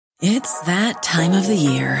It's that time of the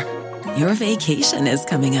year. Your vacation is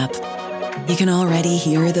coming up. You can already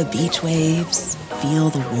hear the beach waves, feel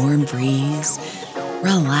the warm breeze,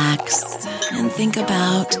 relax, and think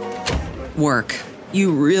about work.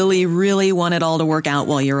 You really, really want it all to work out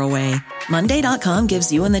while you're away. Monday.com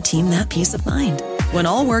gives you and the team that peace of mind. When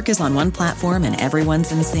all work is on one platform and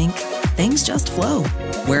everyone's in sync, things just flow.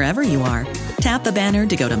 Wherever you are, tap the banner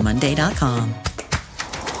to go to Monday.com.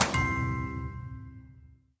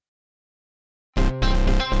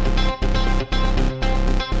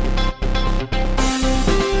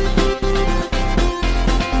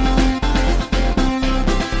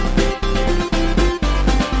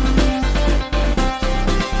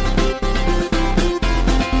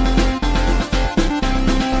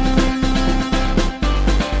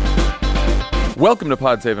 Welcome to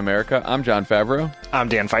Pod Save America. I'm John Favreau. I'm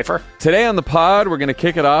Dan Pfeiffer. Today on the pod, we're going to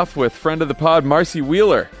kick it off with friend of the pod, Marcy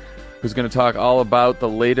Wheeler, who's going to talk all about the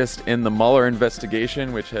latest in the Mueller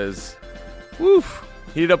investigation, which has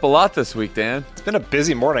heated up a lot this week, Dan. It's been a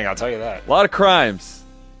busy morning, I'll tell you that. A lot of crimes.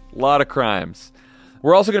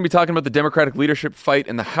 We're also going to be talking about the Democratic leadership fight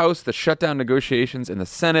in the House, the shutdown negotiations in the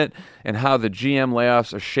Senate, and how the GM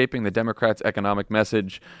layoffs are shaping the Democrats' economic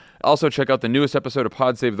message. Also, check out the newest episode of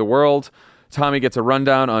Pod Save the World. Tommy gets a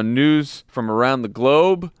rundown on news from around the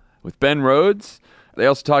globe with Ben Rhodes. They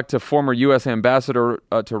also talked to former U.S. Ambassador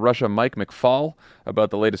to Russia, Mike McFaul, about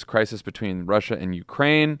the latest crisis between Russia and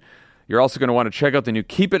Ukraine. You're also going to want to check out the new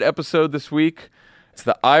Keep It episode this week. It's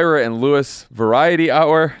the Ira and Lewis Variety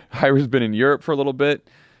Hour. Ira's been in Europe for a little bit.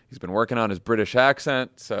 He's been working on his British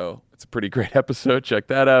accent, so it's a pretty great episode. Check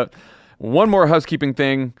that out. One more housekeeping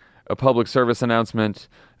thing. A public service announcement.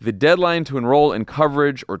 The deadline to enroll in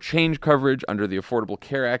coverage or change coverage under the Affordable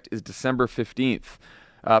Care Act is December 15th.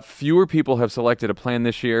 Fewer people have selected a plan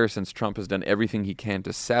this year since Trump has done everything he can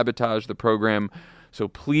to sabotage the program. So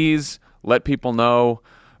please let people know.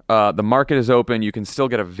 The market is open. You can still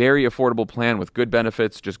get a very affordable plan with good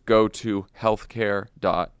benefits. Just go to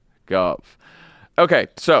healthcare.gov. Okay,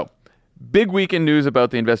 so big week in news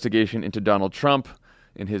about the investigation into Donald Trump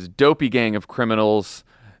and his dopey gang of criminals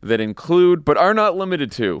that include, but are not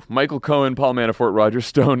limited to, Michael Cohen, Paul Manafort, Roger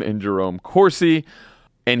Stone, and Jerome Corsi.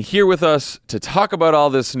 And here with us to talk about all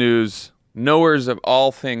this news, knowers of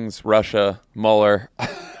all things Russia, Mueller.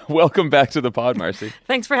 Welcome back to the pod, Marcy.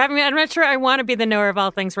 Thanks for having me. I'm not sure I want to be the knower of all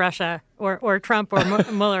things Russia or Trump or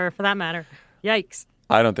Mueller for that matter. Yikes.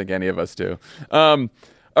 I don't think any of us do. All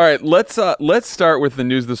right, let's start with the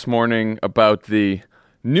news this morning about the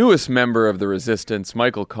newest member of the resistance,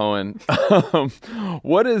 Michael Cohen.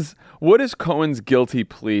 What does Cohen's guilty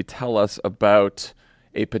plea tell us about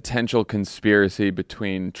a potential conspiracy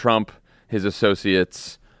between Trump, his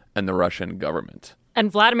associates, and the Russian government?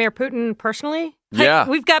 And Vladimir Putin personally? Yeah.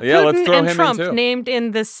 We've got Putin and Trump named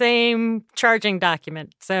in the same charging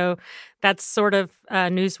document. So that's sort of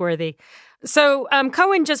newsworthy. So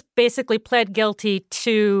Cohen just basically pled guilty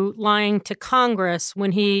to lying to Congress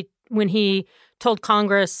when he told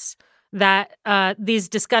Congress that these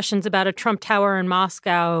discussions about a Trump Tower in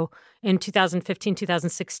Moscow in 2015,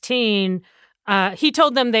 2016, he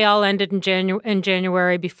told them they all ended in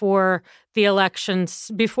January before the elections,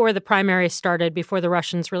 before the primaries started, before the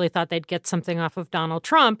Russians really thought they'd get something off of Donald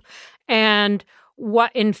Trump. And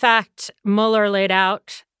what, in fact, Mueller laid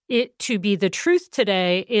out it to be the truth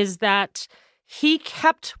today is that he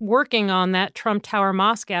kept working on that Trump Tower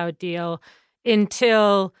Moscow deal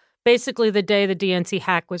until basically the day the DNC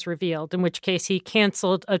hack was revealed, in which case he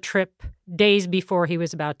canceled a trip days before he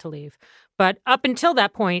was about to leave. But up until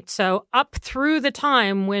that point, so up through the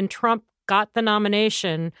time when Trump got the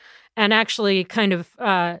nomination, and actually kind of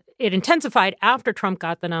it intensified after Trump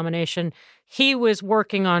got the nomination, he was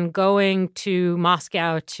working on going to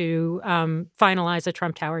Moscow to finalize a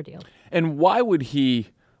Trump Tower deal. And why do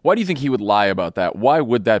you think he would lie about that? Why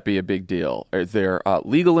would that be a big deal? Is there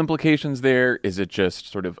legal implications there? Is it just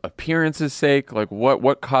sort of appearance's sake? Like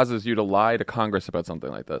what causes you to lie to Congress about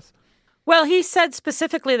something like this? Well, he said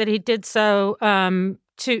specifically that he did so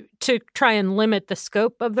to try and limit the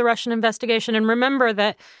scope of the Russian investigation. And remember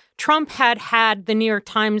that Trump had the New York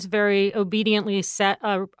Times very obediently set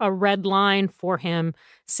a red line for him,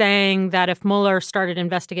 saying that if Mueller started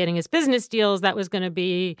investigating his business deals, that was going to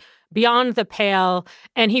be beyond the pale.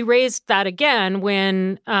 And he raised that again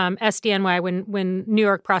when SDNY, when New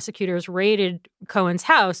York prosecutors raided Cohen's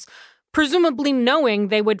house, presumably knowing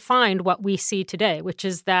they would find what we see today, which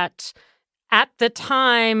is that at the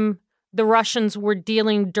time the Russians were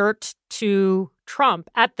dealing dirt to Trump,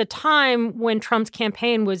 at the time when Trump's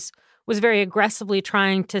campaign was very aggressively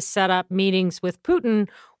trying to set up meetings with Putin,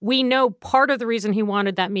 we know part of the reason he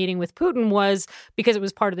wanted that meeting with Putin was because it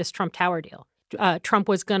was part of this Trump Tower deal. Trump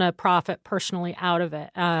was going to profit personally out of it.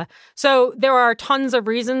 So there are tons of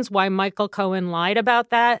reasons why Michael Cohen lied about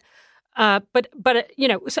that. But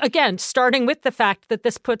again, starting with the fact that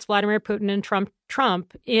this puts Vladimir Putin and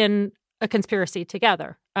Trump in a conspiracy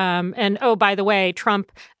together. And by the way,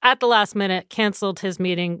 Trump at the last minute canceled his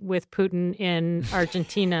meeting with Putin in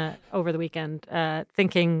Argentina over the weekend,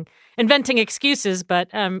 inventing excuses.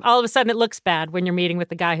 But all of a sudden, it looks bad when you're meeting with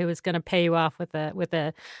the guy who is going to pay you off with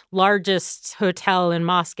the largest hotel in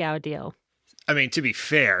Moscow deal. I mean, to be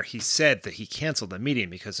fair, he said that he canceled the meeting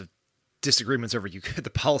because of disagreements over the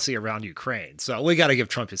policy around Ukraine. So we got to give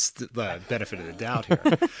Trump the benefit of the doubt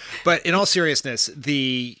here. But in all seriousness,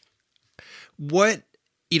 we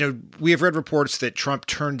have read reports that Trump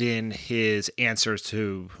turned in his answers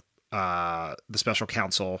to the special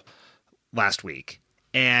counsel last week.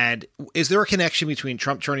 And is there a connection between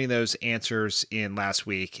Trump turning those answers in last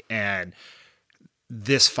week and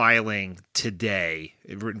this filing today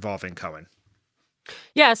involving Cohen?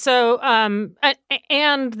 Yeah. So,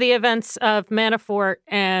 and the events of Manafort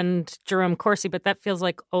and Jerome Corsi, but that feels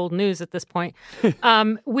like old news at this point.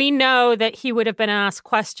 We know that he would have been asked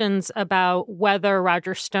questions about whether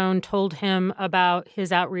Roger Stone told him about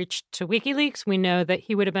his outreach to WikiLeaks. We know that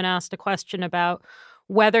he would have been asked a question about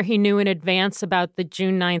whether he knew in advance about the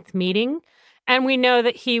June 9th meeting. And we know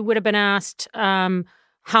that he would have been asked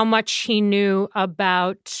how much he knew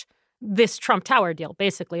about this Trump Tower deal,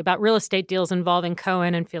 basically, about real estate deals involving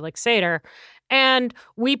Cohen and Felix Sater. And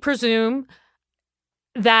we presume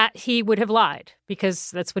that he would have lied because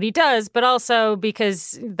that's what he does, but also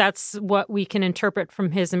because that's what we can interpret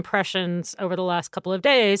from his impressions over the last couple of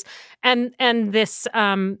days. And this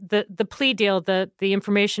the plea deal, the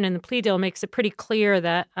information in the plea deal makes it pretty clear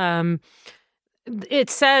that it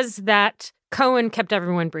says that Cohen kept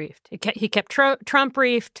everyone briefed. He kept Trump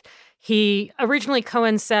briefed.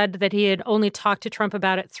 Cohen said that he had only talked to Trump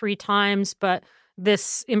about it 3 times, but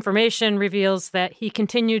this information reveals that he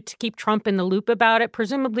continued to keep Trump in the loop about it,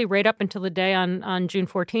 presumably right up until the day on June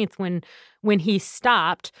 14th when he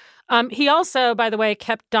stopped. He also, by the way,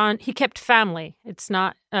 kept family. It's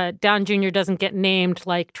not Don Jr. doesn't get named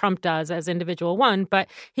like Trump does as individual one, but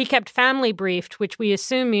he kept family briefed, which we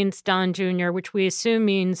assume means Don Jr., which we assume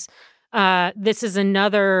means this is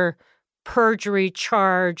another perjury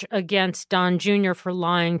charge against Don Jr. for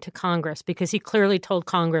lying to Congress because he clearly told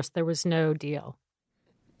Congress there was no deal.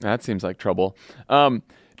 That seems like trouble.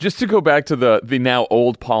 Just to go back to the now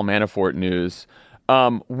old Paul Manafort news,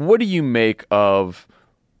 what do you make of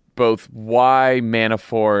both why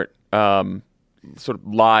Manafort sort of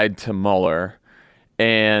lied to Mueller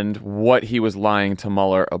and what he was lying to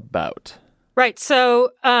Mueller about? Right.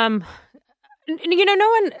 So, no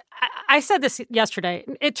one... I said this yesterday.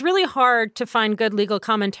 It's really hard to find good legal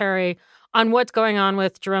commentary on what's going on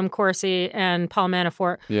with Jerome Corsi and Paul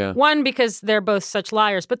Manafort. Yeah. One, because they're both such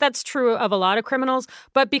liars, but that's true of a lot of criminals.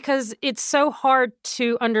 But because it's so hard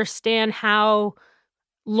to understand how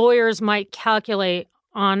lawyers might calculate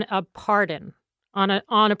on a pardon, on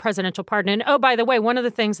a presidential pardon. And by the way, one of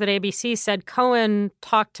the things that ABC said Cohen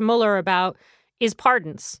talked to Mueller about is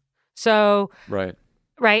pardons. So right.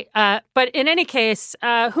 Right. But in any case,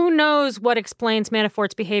 who knows what explains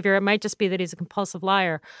Manafort's behavior? It might just be that he's a compulsive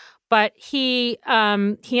liar. But he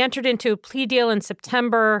entered into a plea deal in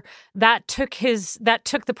September that took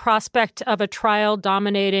the prospect of a trial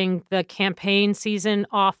dominating the campaign season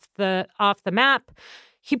off the map.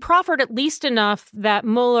 He proffered at least enough that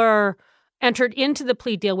Mueller entered into the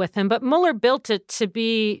plea deal with him, but Mueller built it to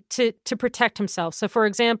protect himself. So, for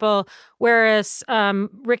example, whereas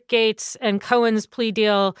Rick Gates and Cohen's plea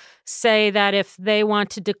deal say that if they want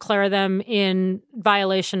to declare them in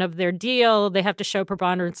violation of their deal, they have to show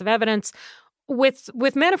preponderance of evidence. With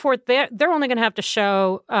Manafort, they're only going to have to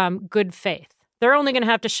show good faith. They're only going to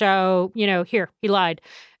have to show, here, he lied.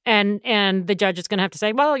 And the judge is going to have to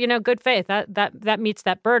say, well, good faith, that meets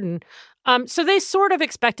that burden. So they sort of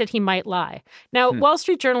expected he might lie. Now, Wall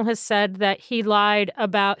Street Journal has said that he lied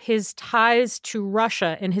about his ties to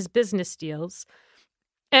Russia in his business deals.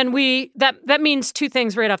 And that means 2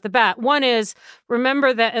 things right off the bat. One is,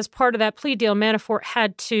 remember that as part of that plea deal, Manafort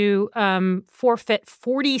had to forfeit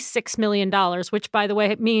 $46 million, which, by the way,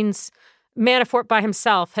 it means Manafort by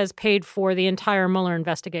himself has paid for the entire Mueller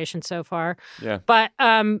investigation so far. Yeah. But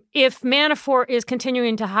if Manafort is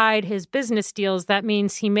continuing to hide his business deals, that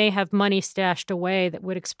means he may have money stashed away that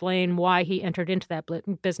would explain why he entered into that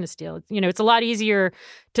business deal. It's a lot easier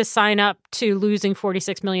to sign up to losing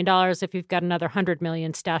 $46 million if you've got another $100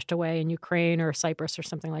 million stashed away in Ukraine or Cyprus or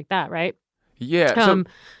something like that, right? Yeah.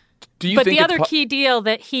 Do you but think the other key deal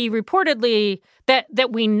that he reportedly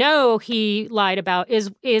that we know he lied about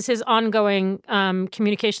is his ongoing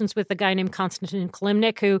communications with a guy named Konstantin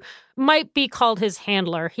Kilimnik, who might be called his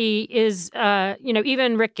handler. He is,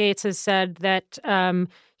 even Rick Gates has said that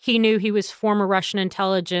he knew he was former Russian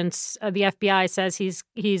intelligence. The FBI says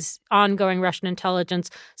he's ongoing Russian intelligence.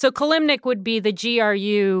 So Kilimnik would be the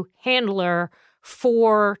GRU handler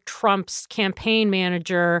for Trump's campaign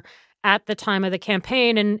manager at the time of the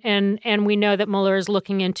campaign, and we know that Mueller is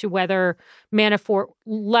looking into whether Manafort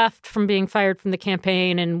left from being fired from the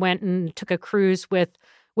campaign and went and took a cruise with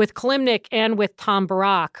Kilimnik and with Tom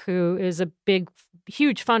Barrack, who is a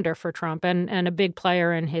huge funder for Trump and a big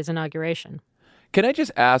player in his inauguration. Can I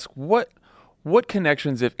just ask, what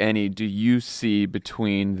connections, if any, do you see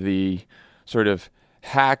between the sort of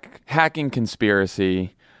hacking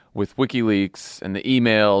conspiracy with WikiLeaks and the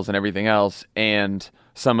emails and everything else and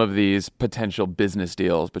some of these potential business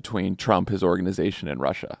deals between Trump, his organization, and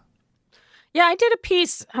Russia? Yeah, I did a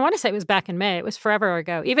piece. I want to say it was back in May. It was forever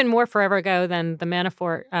ago, even more forever ago than the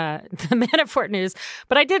Manafort news.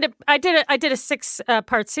 But I did a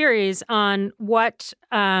 6-part series on what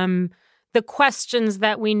the questions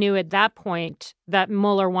that we knew at that point that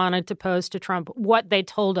Mueller wanted to pose to Trump, what they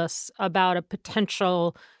told us about a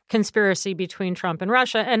potential conspiracy between Trump and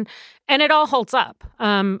Russia, and it all holds up.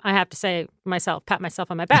 I have to say pat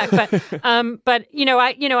myself on my back, but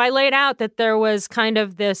I laid out that there was kind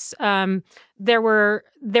of this there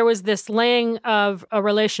was this laying of a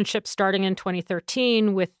relationship starting in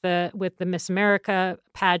 2013 with the Miss America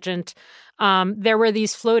pageant. There were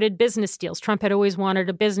these floated business deals. Trump had always wanted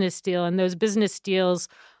a business deal, and those business deals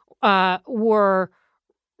were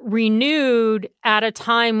renewed at a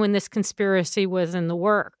time when this conspiracy was in the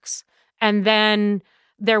works. And then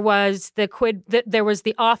there was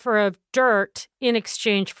the offer of dirt in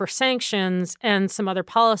exchange for sanctions and some other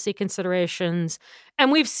policy considerations.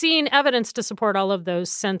 And we've seen evidence to support all of those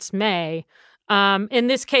since May. In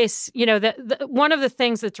this case, one of the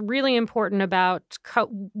things that's really important about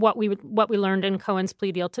what we learned in Cohen's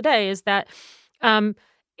plea deal today is that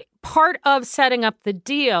part of setting up the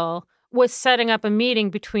deal was setting up a meeting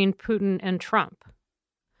between Putin and Trump.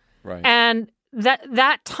 Right. And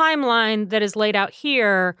that timeline that is laid out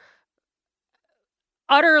here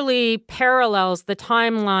utterly parallels the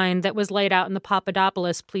timeline that was laid out in the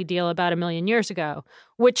Papadopoulos plea deal about 1 million years ago,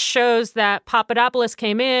 which shows that Papadopoulos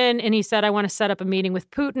came in and he said, I want to set up a meeting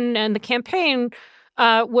with Putin. And the campaign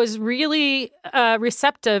was really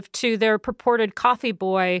receptive to their purported coffee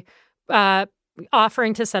boy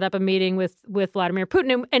offering to set up a meeting with Vladimir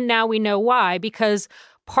Putin. And now we know why, because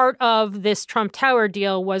part of this Trump Tower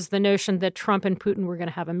deal was the notion that Trump and Putin were going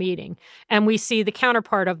to have a meeting. And we see the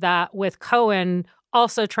counterpart of that with Cohen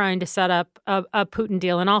also trying to set up a Putin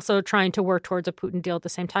deal and also trying to work towards a Putin deal at the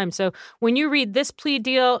same time. So when you read this plea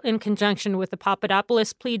deal in conjunction with the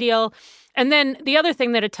Papadopoulos plea deal, and then the other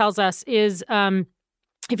thing that it tells us is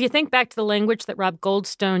if you think back to the language that Rob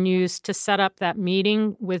Goldstone used to set up that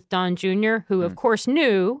meeting with Don Jr., who, of course,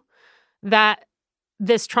 knew that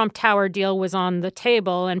this Trump Tower deal was on the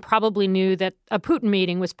table and probably knew that a Putin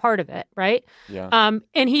meeting was part of it, right? Yeah.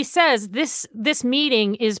 And he says this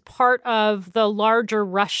meeting is part of the larger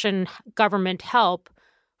Russian government help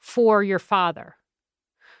for your father.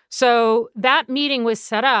 So that meeting was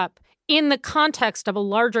set up in the context of a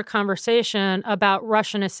larger conversation about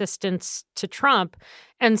Russian assistance to Trump.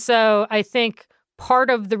 And so I think part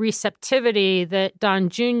of the receptivity that Don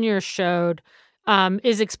Jr. showed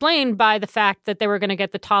is explained by the fact that they were going to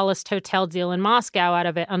get the tallest hotel deal in Moscow out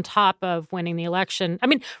of it on top of winning the election. I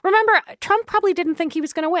mean, remember, Trump probably didn't think he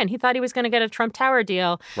was going to win. He thought he was going to get a Trump Tower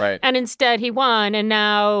deal. Right. And instead he won. And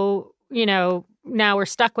now, now we're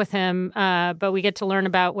stuck with him, but we get to learn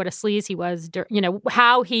about what a sleaze he was,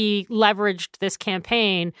 how he leveraged this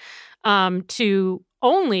campaign to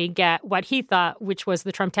only get what he thought, which was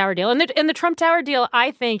the Trump Tower deal. And the Trump Tower deal,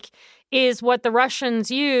 I think, is what the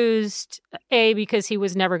Russians used, because he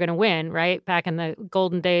was never going to win, right? Back in the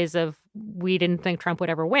golden days of we didn't think Trump would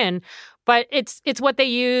ever win. But it's what they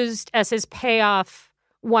used as his payoff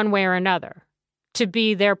one way or another to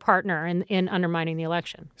be their partner in undermining the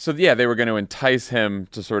election. So, yeah, they were going to entice him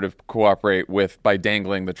to sort of cooperate by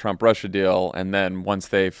dangling the Trump-Russia deal. And then once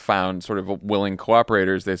they found sort of willing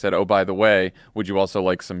cooperators, they said, oh, by the way, would you also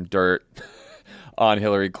like some dirt on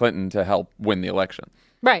Hillary Clinton to help win the election?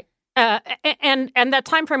 Right. And that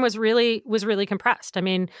time frame was really compressed. I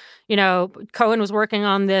mean, Cohen was working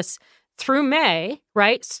on this through May,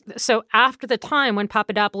 right? So after the time when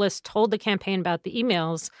Papadopoulos told the campaign about the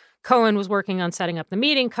emails, Cohen was working on setting up the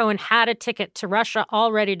meeting. Cohen had a ticket to Russia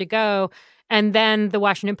all ready to go. And then the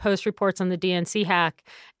Washington Post reports on the DNC hack,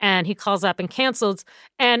 and he calls up and cancels.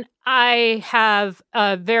 And I have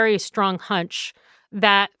a very strong hunch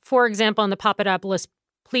that, for example, in the Papadopoulos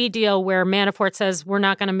plea deal where Manafort says we're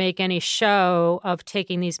not going to make any show of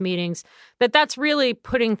taking these meetings, that's really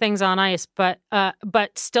putting things on ice, but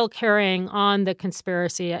still carrying on the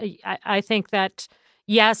conspiracy. I think that,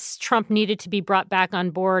 yes, Trump needed to be brought back on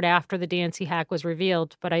board after the DNC hack was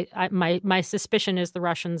revealed, but my suspicion is the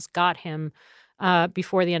Russians got him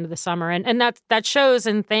before the end of the summer, and that shows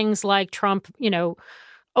in things like Trump,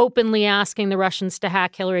 openly asking the Russians to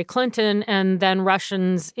hack Hillary Clinton, and then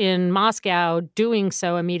Russians in Moscow doing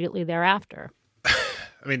so immediately thereafter. I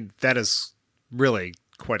mean, that is really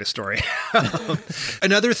quite a story.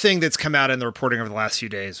 Another thing that's come out in the reporting over the last few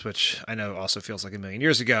days, which I know also feels like a million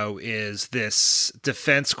years ago, is this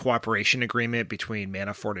defense cooperation agreement between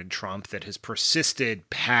Manafort and Trump that has persisted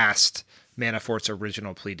past Manafort's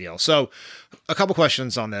original plea deal. So a couple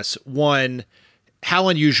questions on this. One, how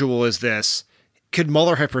unusual is this? Could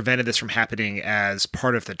Mueller have prevented this from happening as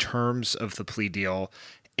part of the terms of the plea deal?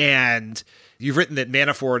 And you've written that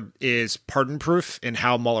Manafort is pardon-proof in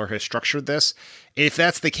how Mueller has structured this. If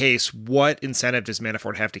that's the case, what incentive does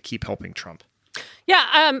Manafort have to keep helping Trump?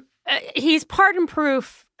 Yeah, he's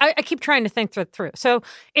pardon-proof. I keep trying to think that through. So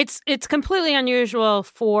it's completely unusual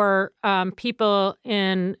for people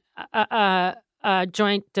in a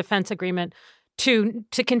joint defense agreement to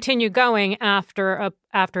continue going after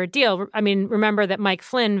a deal. I mean, remember that Mike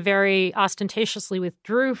Flynn very ostentatiously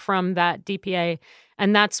withdrew from that DPA,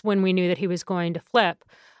 and that's when we knew that he was going to flip.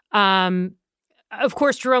 Of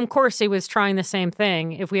course, Jerome Corsi was trying the same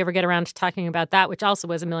thing, if we ever get around to talking about that, which also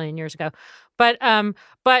was a million years ago. But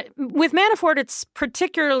with Manafort, it's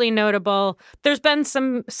particularly notable. There's been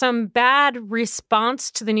some bad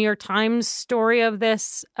response to the New York Times story of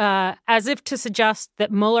this, as if to suggest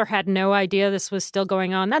that Mueller had no idea this was still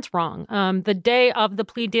going on. That's wrong. The day of the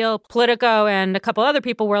plea deal, Politico and a couple other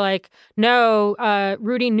people were like, no,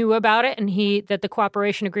 Rudy knew about it, and that the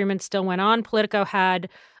cooperation agreement still went on. Politico had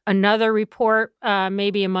another report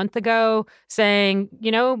maybe a month ago saying,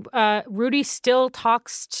 Rudy still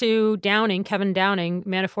talks to Kevin Downing,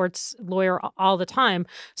 Manafort's lawyer, all the time.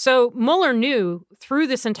 So Mueller knew through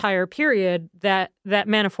this entire period that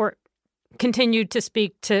Manafort continued to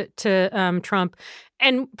speak to Trump,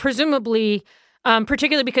 and presumably,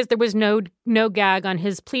 particularly because there was no gag on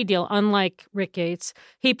his plea deal, unlike Rick Gates,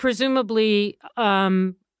 he presumably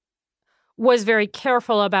was very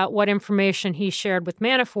careful about what information he shared with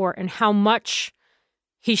Manafort and how much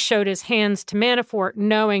he showed his hands to Manafort,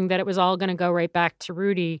 knowing that it was all going to go right back to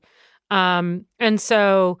Rudy. And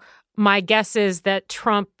so my guess is that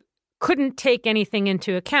Trump couldn't take anything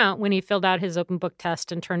into account when he filled out his open book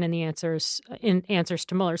test and turned in the answers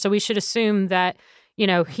to Mueller. So we should assume that,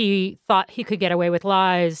 he thought he could get away with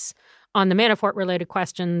lies on the Manafort-related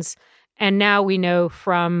questions. And now we know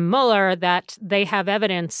from Mueller that they have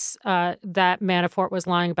evidence that Manafort was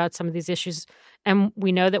lying about some of these issues. And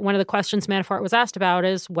we know that one of the questions Manafort was asked about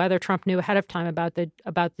is whether Trump knew ahead of time about the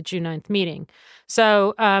June 9th meeting.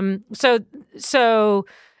 So it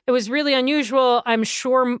was really unusual. I'm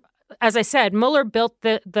sure, as I said, Mueller built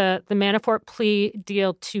the Manafort plea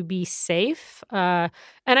deal to be safe. And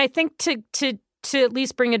I think to at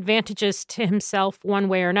least bring advantages to himself one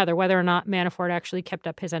way or another, whether or not Manafort actually kept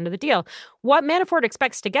up his end of the deal. What Manafort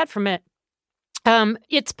expects to get from it,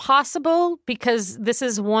 it's possible, because this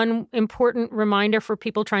is one important reminder for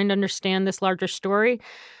people trying to understand this larger story.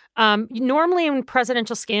 Normally in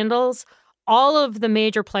presidential scandals, all of the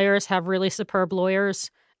major players have really superb lawyers.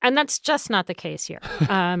 And that's just not the case here.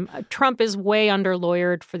 Trump is way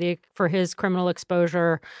under-lawyered for his criminal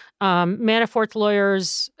exposure. Manafort's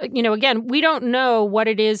lawyers, again, we don't know what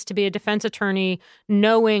it is to be a defense attorney,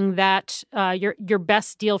 knowing that your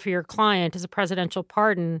best deal for your client is a presidential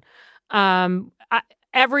pardon.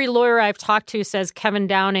 Every lawyer I've talked to says Kevin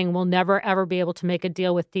Downing will never, ever be able to make a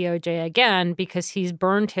deal with DOJ again because he's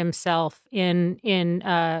burned himself in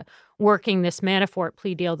working this Manafort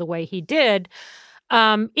plea deal the way he did.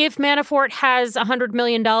 If Manafort has $100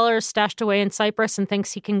 million stashed away in Cyprus and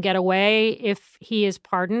thinks he can get away if he is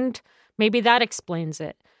pardoned, maybe that explains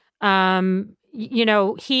it. One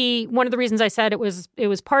of the reasons I said it was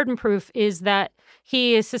pardon-proof is that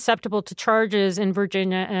he is susceptible to charges in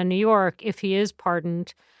Virginia and New York if he is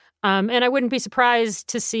pardoned. And I wouldn't be surprised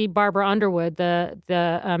to see Barbara Underwood,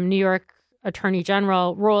 the New York Attorney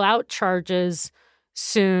General, roll out charges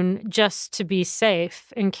soon just to be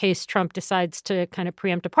safe in case Trump decides to kind of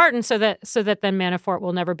preempt a pardon so that then Manafort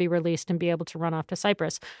will never be released and be able to run off to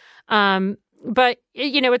Cyprus. But,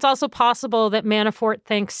 it's also possible that Manafort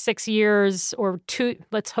thinks 6 years or 2,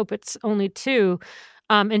 let's hope it's only 2,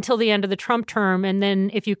 until the end of the Trump term. And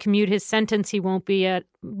then if you commute his sentence, he won't be at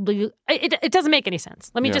it doesn't make any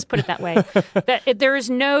sense. Let me just put it that way. There is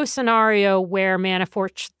no scenario where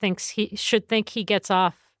Manafort should think he gets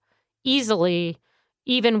off easily,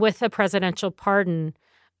 even with a presidential pardon.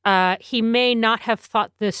 He may not have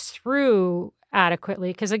thought this through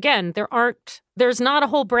adequately because, again, there's not a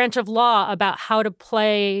whole branch of law about how to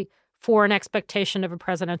play for an expectation of a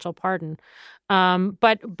presidential pardon.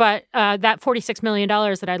 But that $46 million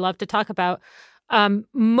that I'd love to talk about,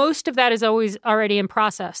 most of that is always already in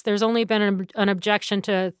process. There's only been an objection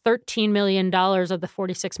to $13 million of the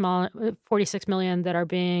 $46 million that are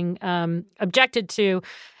being objected to,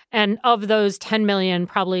 and of those, $10 million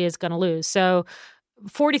probably is going to lose. So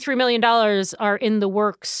 $43 million are in the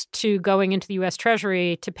works to going into the U.S.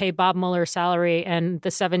 Treasury to pay Bob Mueller's salary and the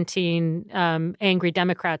 17 angry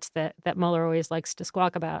Democrats that Mueller always likes to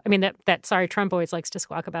squawk about. I mean, Trump always likes to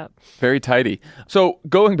squawk about. Very tidy. So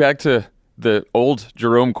going back to the old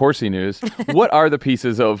Jerome Corsi news, what are the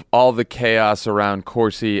pieces of all the chaos around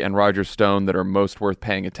Corsi and Roger Stone that are most worth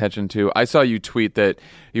paying attention to? I saw you tweet that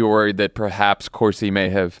you were worried that perhaps Corsi may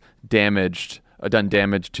have done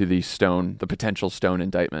damage to the potential Stone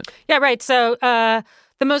indictment. Yeah, right. So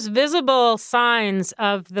the most visible signs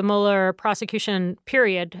of the Mueller prosecution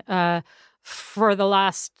period for the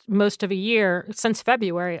last most of a year, since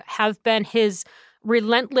February, have been his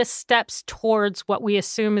relentless steps towards what we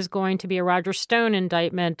assume is going to be a Roger Stone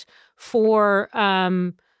indictment for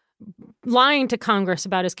lying to Congress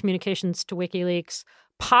about his communications to WikiLeaks,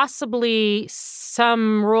 possibly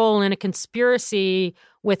some role in a conspiracy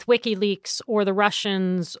with WikiLeaks or the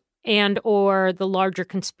Russians and or the larger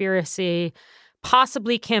conspiracy,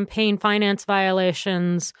 possibly campaign finance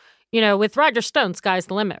violations. With Roger Stone, sky's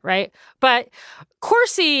the limit, right? But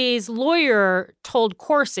Corsi's lawyer told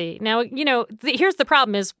Corsi. Now, here's the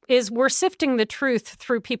problem is we're sifting the truth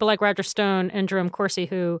through people like Roger Stone and Jerome Corsi,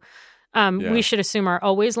 who we should assume are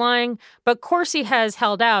always lying. But Corsi has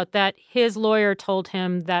held out that his lawyer told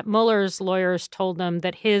him that Mueller's lawyers told them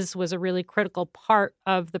that his was a really critical part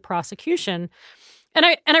of the prosecution. And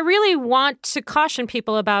I really want to caution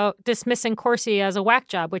people about dismissing Corsi as a whack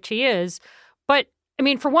job, which he is. But I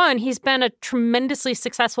mean, for one, he's been a tremendously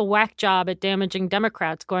successful whack job at damaging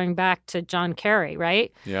Democrats going back to John Kerry,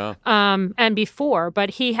 right? Yeah. And before. But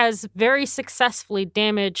he has very successfully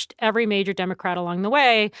damaged every major Democrat along the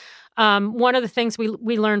way. One of the things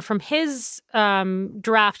we learned from his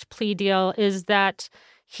draft plea deal is that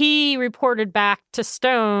he reported back to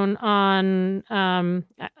Stone on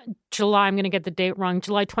July, I'm going to get the date wrong,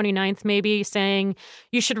 July 29th maybe, saying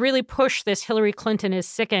you should really push this Hillary Clinton is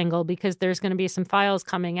sick angle because there's going to be some files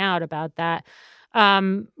coming out about that.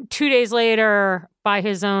 2 days later, by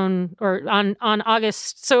his own, or on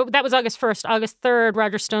August, so that was August 1st, August 3rd,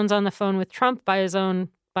 Roger Stone's on the phone with Trump by his own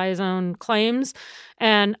claims.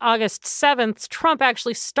 And August 7th, Trump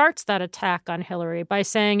actually starts that attack on Hillary by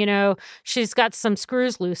saying, she's got some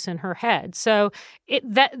screws loose in her head. So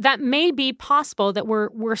that may be possible that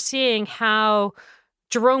we're seeing how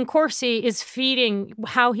Jerome Corsi is feeding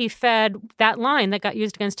how he fed that line that got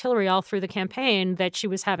used against Hillary all through the campaign, that she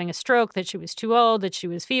was having a stroke, that she was too old, that she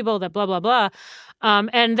was feeble, that blah, blah, blah.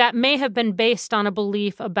 And that may have been based on a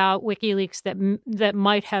belief about WikiLeaks that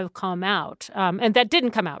might have come out. And that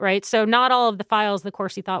didn't come out, right? So not all of the files that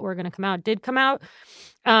Corsi thought were going to come out did come out.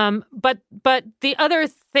 But the other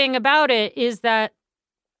thing about it is that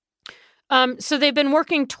so they've been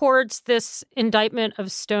working towards this indictment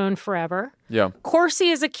of Stone forever. Yeah. Corsi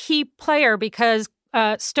is a key player because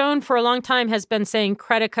Stone for a long time has been saying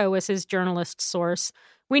Credico was his journalist source.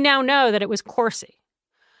 We now know that it was Corsi.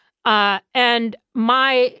 And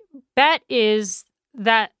my bet is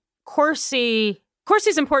that Corsi's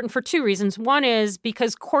important for two reasons. One is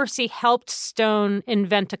because Corsi helped Stone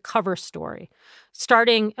invent a cover story.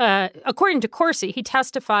 Starting, according to Corsi, he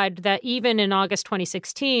testified that even in August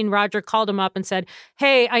 2016, Roger called him up and said,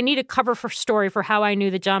 hey, I need a cover story for how I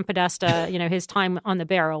knew that John Podesta, his time on the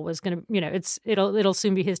barrel was going to, it'll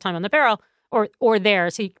soon be his time on the barrel. Or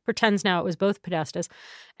theirs. He pretends now it was both Podestas.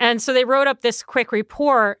 And so they wrote up this quick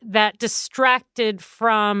report that distracted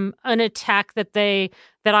from an attack that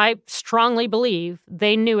I strongly believe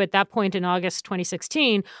they knew at that point in August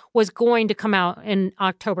 2016 was going to come out in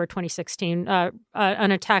October 2016,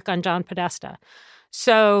 an attack on John Podesta.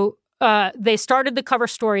 So they started the cover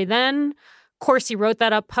story then. Corsi wrote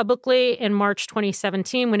that up publicly in March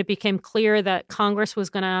 2017 when it became clear that Congress was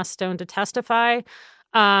going to ask Stone to testify.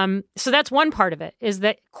 So that's one part of it, is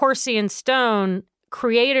that Corsi and Stone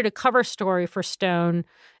created a cover story for Stone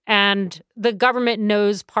And the government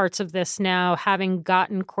knows parts of this now, having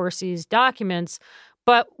gotten Corsi's documents.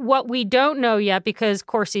 But what we don't know yet, because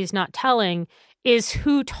Corsi's not telling, is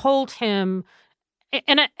who told him.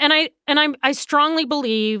 And I strongly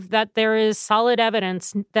believe that there is solid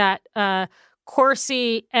evidence that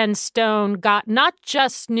Corsi and Stone got not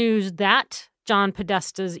just news that John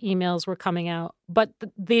Podesta's emails were coming out, but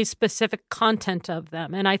the specific content of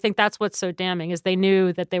them. And I think that's what's so damning, is they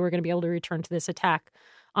knew that they were going to be able to return to this attack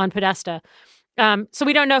on Podesta. So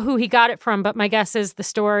we don't know who he got it from, but my guess is the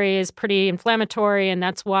story is pretty inflammatory, and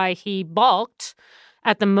that's why he balked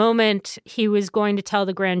at the moment he was going to tell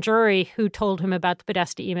the grand jury who told him about the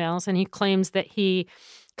Podesta emails. And he claims that he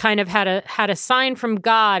kind of had a sign from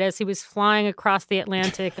God as he was flying across the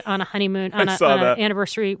Atlantic on a honeymoon, on an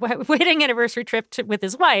wedding anniversary trip with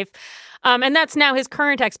his wife. And that's now his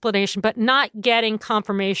current explanation, but not getting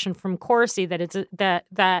confirmation from Corsi that it's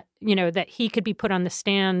that he could be put on the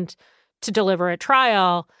stand to deliver a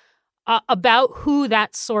trial about who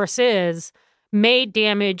that source is may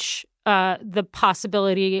damage the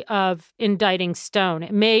possibility of indicting Stone.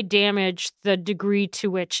 It may damage the degree to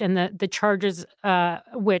which and the charges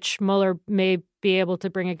which Mueller may be able to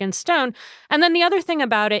bring against Stone. And then the other thing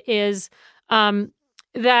about it is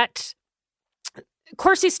that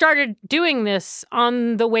Corsi started doing this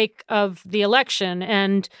on the wake of the election.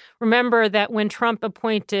 And remember that when Trump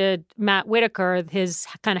appointed Matt Whitaker, his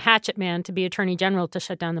kind of hatchet man, to be attorney general to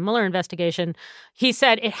shut down the Mueller investigation, he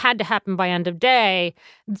said it had to happen by end of day.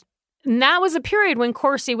 And that was a period when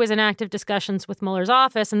Corsi was in active discussions with Mueller's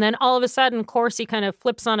office. And then all of a sudden, Corsi kind of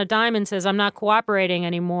flips on a dime and says, I'm not cooperating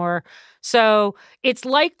anymore. So it's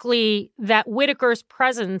likely that Whitaker's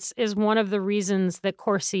presence is one of the reasons that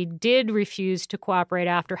Corsi did refuse to cooperate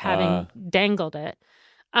after having dangled it.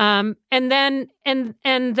 And then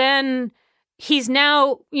he's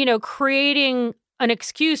now, creating an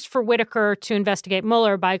excuse for Whitaker to investigate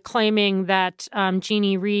Mueller by claiming that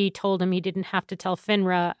Jeannie Rhee told him he didn't have to tell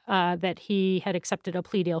FINRA that he had accepted a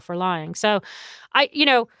plea deal for lying. So,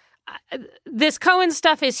 this Cohen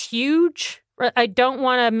stuff is huge. I don't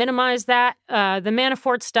want to minimize that. The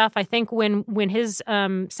Manafort stuff, I think when his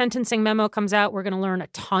sentencing memo comes out, we're going to learn a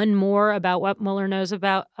ton more about what Mueller knows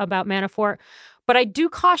about Manafort. But I do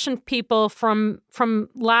caution people from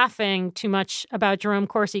laughing too much about Jerome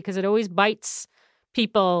Corsi, because it always bites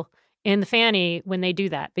people in the fanny when they do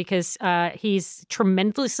that, because he's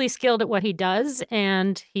tremendously skilled at what he does.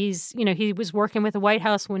 And he was working with the White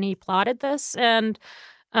House when he plotted this. And,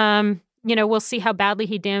 we'll see how badly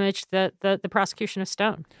he damaged the prosecution of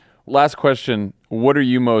Stone. Last question. What are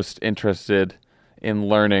you most interested in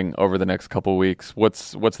learning over the next couple of weeks?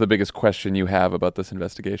 What's the biggest question you have about this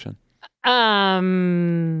investigation?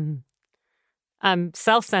 I'm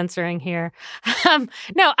self-censoring here.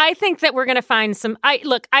 No, I think that we're going to find some.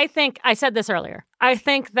 I think I said this earlier. I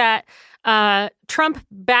think that Trump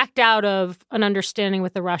backed out of an understanding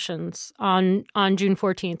with the Russians on June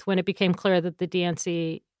 14th when it became clear that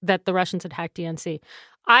the Russians had hacked DNC.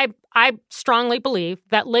 I strongly believe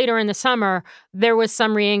that later in the summer there was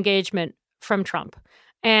some re-engagement from Trump.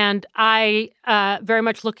 And I very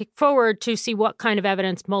much looking forward to see what kind of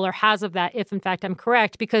evidence Mueller has of that, if in fact I'm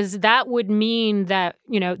correct, because that would mean that,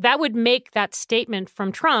 that would make that statement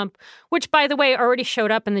from Trump, which, by the way, already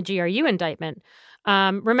showed up in the GRU indictment.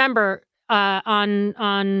 Remember,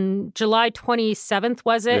 on July 27th,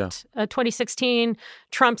 was it? 2016,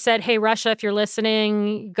 Trump said, hey, Russia, if you're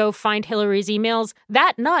listening, go find Hillary's emails.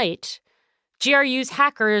 That night, GRU's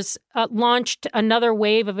hackers launched another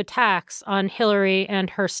wave of attacks on Hillary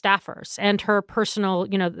and her staffers and her personal,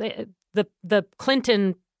 the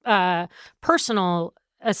Clinton personal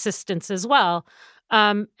assistants as well.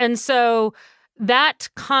 And so that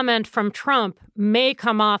comment from Trump may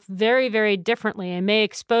come off very, very differently and may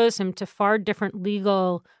expose him to far different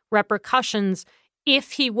legal repercussions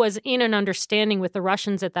if he was in an understanding with the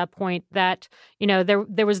Russians at that point that,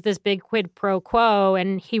 there was this big quid pro quo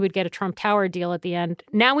and he would get a Trump Tower deal at the end.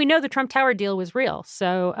 Now we know the Trump Tower deal was real.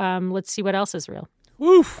 So let's see what else is real.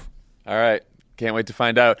 Woof. All right. Can't wait to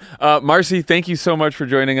find out. Marcy, thank you so much for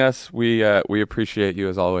joining us. We appreciate you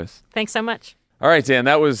as always. Thanks so much. All right, Dan,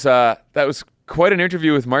 that was quite an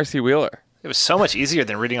interview with Marcy Wheeler. It was so much easier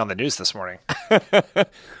than reading on the news this morning.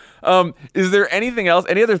 Is there anything else,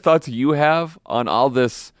 any other thoughts you have on all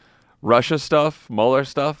this Russia stuff, Mueller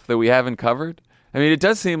stuff that we haven't covered? I mean, it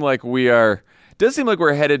does seem like we're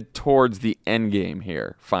headed towards the end game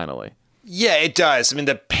here, finally. Yeah, it does. I mean,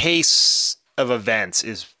 the pace of events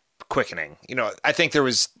is quickening. I think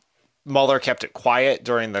Mueller kept it quiet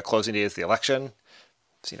during the closing days of the election.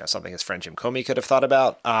 something his friend Jim Comey could have thought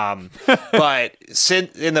about. But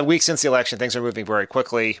in the week since the election, things are moving very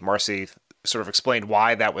quickly. Marcy sort of explained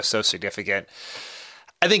why that was so significant.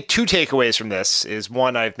 I think two takeaways from this is,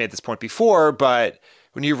 one, I've made this point before, but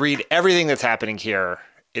when you read everything that's happening here,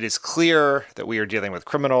 it is clear that we are dealing with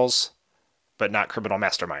criminals, but not criminal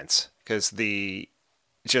masterminds, because the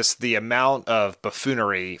amount of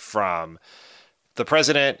buffoonery from the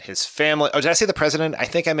president, his family. Oh, did I say the president? I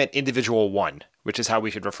think I meant individual one, which is how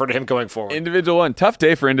we should refer to him going forward. Individual one. Tough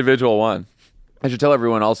day for individual one. I should tell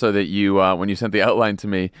everyone also that you, when you sent the outline to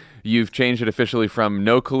me, you've changed it officially from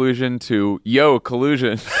no collusion to yo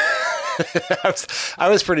collusion. I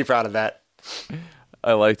was pretty proud of that.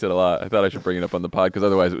 I liked it a lot. I thought I should bring it up on the pod because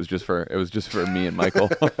otherwise it was just for me and Michael.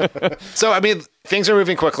 So, I mean, things are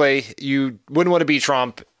moving quickly. You wouldn't want to be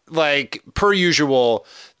Trump. Like, per usual,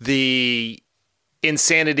 the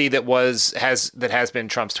insanity that has been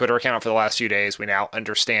Trump's Twitter account for the last few days, we now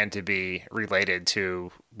understand to be related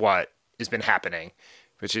to what has been happening,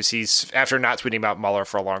 which is he's, after not tweeting about Mueller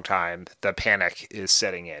for a long time, the panic is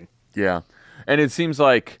setting in. Yeah. And it seems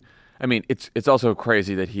like, I mean, it's also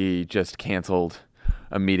crazy that he just canceled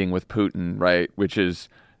a meeting with Putin, right? Which is,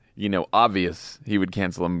 obvious he would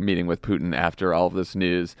cancel a meeting with Putin after all of this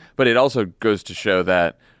news. But it also goes to show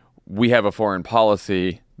that we have a foreign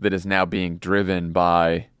policy that is now being driven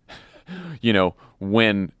by,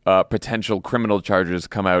 when potential criminal charges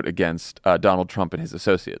come out against Donald Trump and his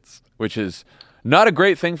associates, which is not a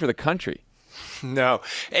great thing for the country. No.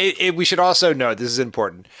 We should also note, this is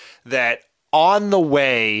important, that on the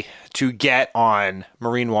way to get on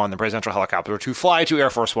Marine One, the presidential helicopter, to fly to Air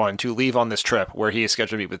Force One, to leave on this trip where he is scheduled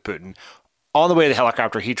to meet with Putin, on the way to the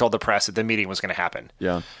helicopter, he told the press that the meeting was going to happen.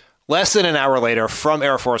 Yeah. Less than an hour later, from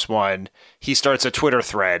Air Force One, he starts a Twitter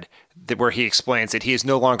thread where he explains that he is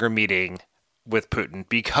no longer meeting with Putin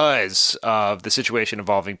because of the situation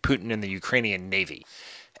involving Putin and the Ukrainian Navy.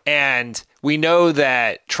 And we know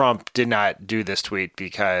that Trump did not do this tweet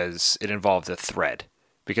because it involved a thread,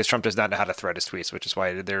 because Trump does not know how to thread his tweets, which is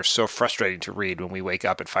why they're so frustrating to read when we wake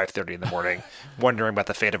up at 5:30 in the morning wondering about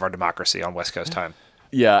the fate of our democracy on West Coast time.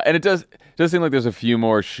 Yeah, and it does seem like there's a few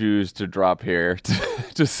more shoes to drop here,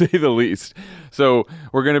 to say the least. So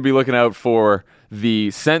we're going to be looking out for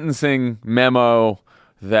the sentencing memo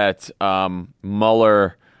that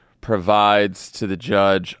Mueller provides to the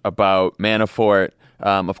judge about Manafort.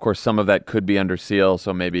 Of course, some of that could be under seal,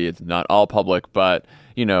 so maybe it's not all public. But,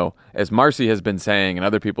 as Marcy has been saying and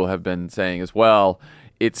other people have been saying as well,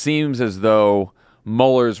 it seems as though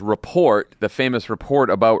Mueller's report, the famous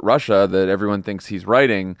report about Russia that everyone thinks he's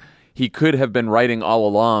writing, he could have been writing all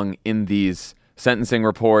along in these sentencing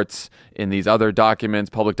reports, in these other documents,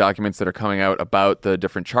 public documents that are coming out about the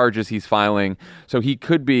different charges he's filing. So he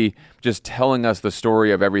could be just telling us the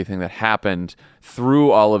story of everything that happened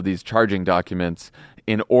through all of these charging documents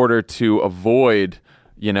in order to avoid,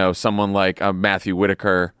 someone like Matthew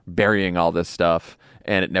Whitaker burying all this stuff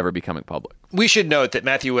and it never becoming public. We should note that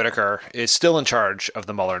Matthew Whitaker is still in charge of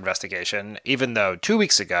the Mueller investigation, even though 2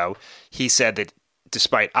 weeks ago he said that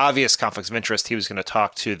despite obvious conflicts of interest, he was going to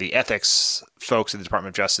talk to the ethics folks at the Department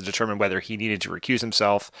of Justice to determine whether he needed to recuse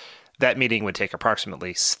himself. That meeting would take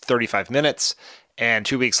approximately 35 minutes, and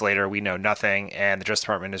 2 weeks later, we know nothing, and the Justice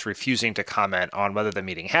Department is refusing to comment on whether the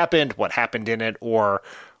meeting happened, what happened in it, or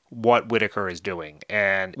what Whitaker is doing.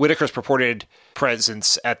 And Whitaker's purported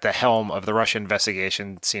presence at the helm of the Russia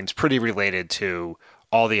investigation seems pretty related to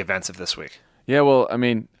all the events of this week. Yeah, well, I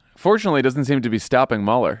mean, fortunately, it doesn't seem to be stopping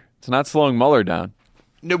Mueller. It's not slowing Mueller down.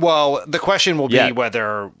 No, well, the question will be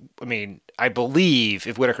whether, I believe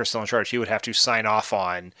if Whitaker's still in charge, he would have to sign off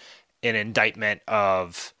on an indictment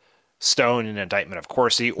of Stone, an indictment of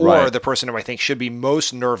Corsi, or the person who I think should be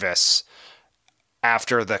most nervous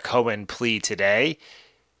after the Cohen plea today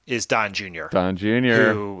is Don Jr. Don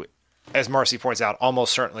Jr. Who, as Marcy points out,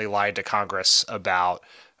 almost certainly lied to Congress about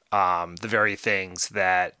the very things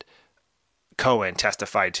that Cohen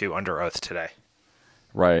testified to under oath today.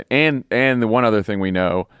 Right. And the one other thing we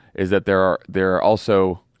know is that there are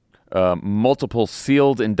also multiple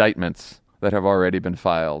sealed indictments that have already been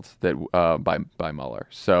filed that by Mueller.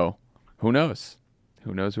 So who knows?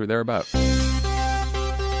 Who knows who they're about?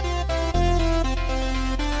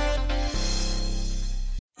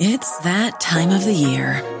 It's that time of the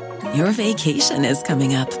year. Your vacation is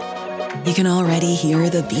coming up. You can already hear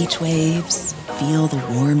the beach waves, feel the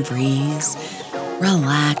warm breeze,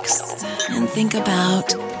 relax, and think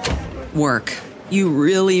about work. You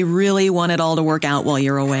really, really want it all to work out while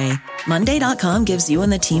you're away. Monday.com gives you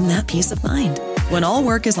and the team that peace of mind. When all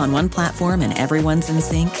work is on one platform and everyone's in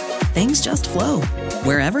sync, things just flow.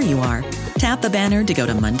 Wherever you are, tap the banner to go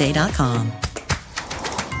to Monday.com.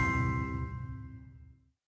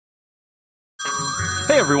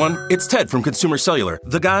 everyone, it's Ted from Consumer Cellular,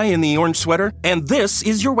 the guy in the orange sweater, and this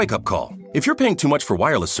is your wake-up call. If you're paying too much for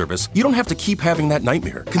wireless service, you don't have to keep having that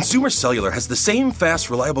nightmare. Consumer Cellular has the same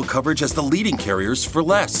fast, reliable coverage as the leading carriers for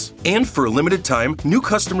less. And for a limited time, new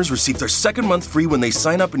customers receive their second month free when they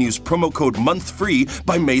sign up and use promo code MONTHFREE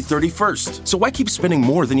by May 31st. So why keep spending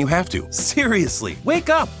more than you have to? Seriously,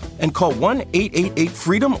 wake up and call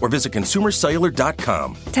 1-888-FREEDOM or visit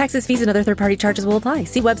consumercellular.com. Taxes, fees, and other third-party charges will apply.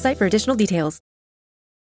 See website for additional details.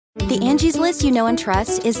 The Angie's List you know and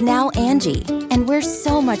trust is now Angie, and we're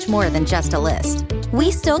so much more than just a list.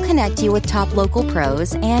 We still connect you with top local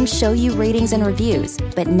pros and show you ratings and reviews,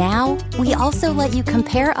 but now we also let you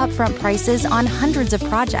compare upfront prices on hundreds of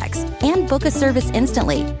projects and book a service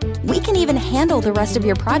instantly. We can even handle the rest of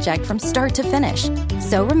your project from start to finish.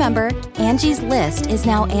 So remember, Angie's List is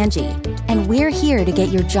now Angie, and we're here to get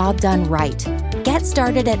your job done right. Get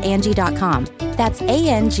started at Angie.com. That's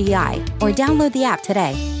ANGI, or download the app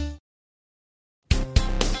today.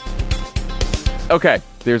 Okay,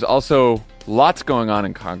 there's also lots going on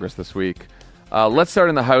in Congress this week. Let's start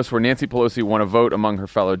in the House, where Nancy Pelosi won a vote among her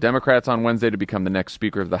fellow Democrats on Wednesday to become the next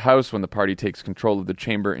Speaker of the House when the party takes control of the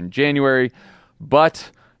chamber in January.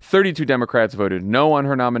 But 32 Democrats voted no on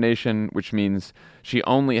her nomination, which means she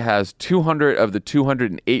only has 200 of the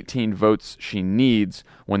 218 votes she needs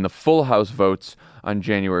when the full House votes on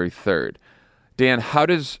January 3rd. Dan, how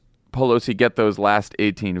does Pelosi get those last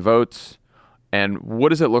 18 votes? And what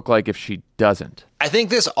does it look like if she doesn't? I think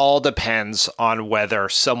this all depends on whether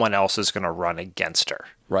someone else is going to run against her.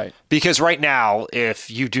 Right. Because right now, if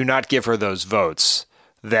you do not give her those votes,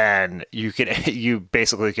 then you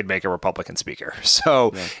basically could make a Republican speaker.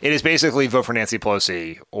 So It is basically vote for Nancy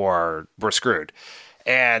Pelosi or we're screwed.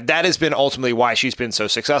 And that has been ultimately why she's been so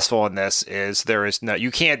successful in this, is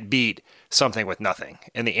you can't beat something with nothing.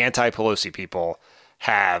 And the anti-Pelosi people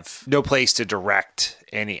have no place to direct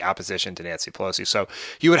any opposition to Nancy Pelosi. So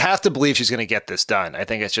you would have to believe she's going to get this done. I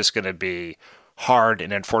think it's just going to be hard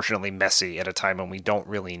and unfortunately messy at a time when we don't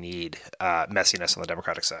really need messiness on the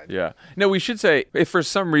Democratic side. Yeah. No, we should say, if for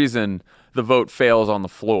some reason the vote fails on the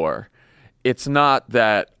floor, it's not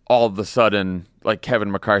that all of a sudden, like, Kevin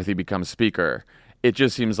McCarthy becomes speaker. It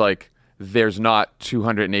just seems like there's not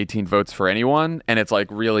 218 votes for anyone, and it's like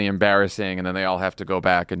really embarrassing, and then they all have to go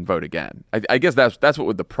back and vote again. I guess that's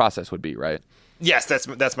what the process would be, right? Yes,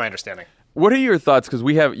 that's my understanding. What are your thoughts? Because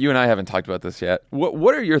you and I haven't talked about this yet.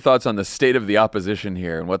 What are your thoughts on the state of the opposition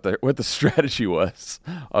here, and what the strategy was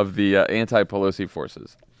of the anti-Pelosi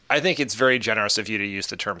forces? I think it's very generous of you to use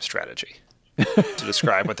the term strategy to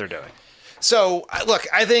describe what they're doing. So, look,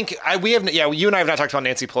 I think you and I have not talked about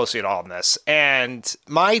Nancy Pelosi at all in this. And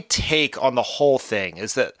my take on the whole thing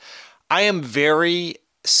is that I am very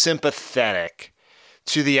sympathetic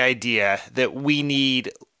to the idea that we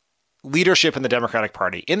need leadership in the Democratic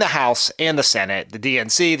Party, in the House and the Senate, the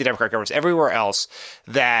DNC, the Democratic governments, everywhere else,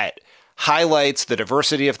 that highlights the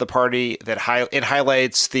diversity of the party, it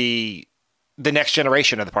highlights the next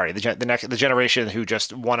generation of the party, the generation who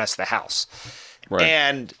just won us the House. Right.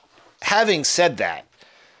 And having said that,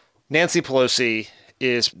 Nancy Pelosi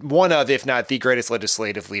is one of, if not the greatest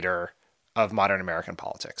legislative leader of modern American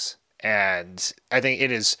politics. And I think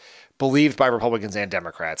it is believed by Republicans and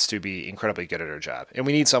Democrats to be incredibly good at her job. And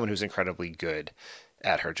we need someone who's incredibly good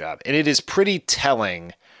at her job. And it is pretty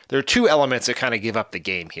telling. There are two elements that kind of give up the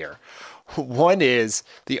game here. One is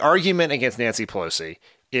the argument against Nancy Pelosi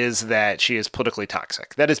is that she is politically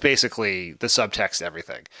toxic. That is basically the subtext to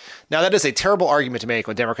everything. Now, that is a terrible argument to make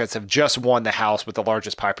when Democrats have just won the House with the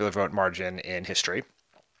largest popular vote margin in history.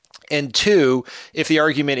 And two, if the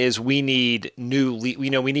argument is we need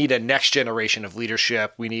we need a next generation of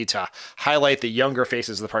leadership, we need to highlight the younger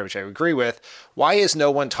faces of the party, which I agree with, why is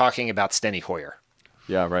no one talking about Steny Hoyer?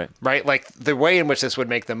 Yeah, right. Right? Like, the way in which this would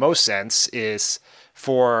make the most sense is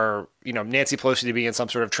for, Nancy Pelosi to be in some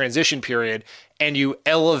sort of transition period, and you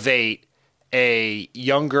elevate a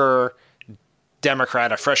younger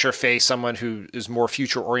Democrat, a fresher face, someone who is more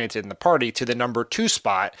future-oriented in the party, to the number 2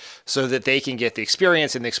 spot so that they can get the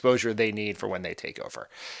experience and the exposure they need for when they take over.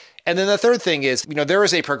 And then the third thing is, there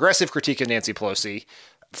is a progressive critique of Nancy Pelosi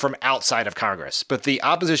from outside of Congress, but the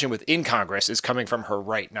opposition within Congress is coming from her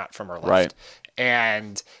right, not from her left. Right.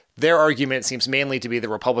 And their argument seems mainly to be the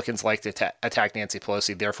Republicans like to attack Nancy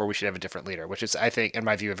Pelosi, therefore we should have a different leader, which is, I think, in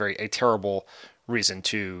my view, a terrible reason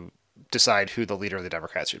to decide who the leader of the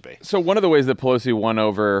Democrats should be. So one of the ways that Pelosi won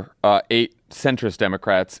over 8 centrist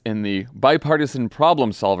Democrats in the Bipartisan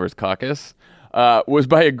Problem Solvers Caucus was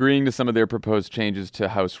by agreeing to some of their proposed changes to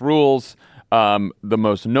House rules, the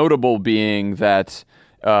most notable being that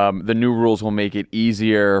The new rules will make it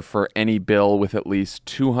easier for any bill with at least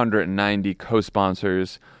 290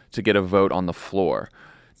 co-sponsors to get a vote on the floor.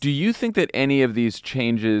 Do you think that any of these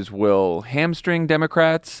changes will hamstring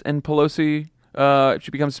Democrats and Pelosi if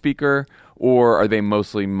she becomes Speaker, or are they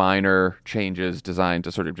mostly minor changes designed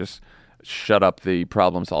to sort of just shut up the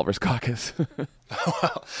Problem Solvers Caucus?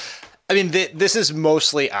 Well, I mean, this is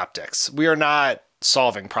mostly optics. We are not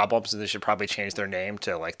solving problems, and they should probably change their name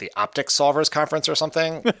to like the Optics Solvers Conference or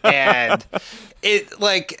something. And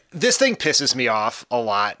this thing pisses me off a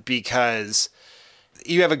lot because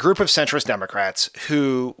you have a group of centrist Democrats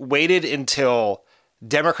who waited until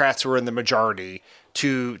Democrats were in the majority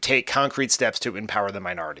to take concrete steps to empower the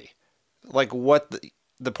minority. Like, what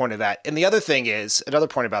the point of that? And the other thing is, another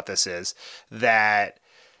point about this is that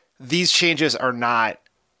these changes are not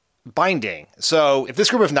binding. So if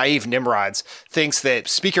this group of naive nimrods thinks that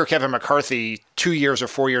Speaker Kevin McCarthy 2 years or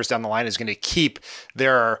 4 years down the line is going to keep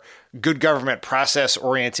their good government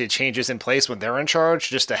process-oriented changes in place when they're in charge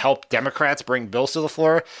just to help Democrats bring bills to the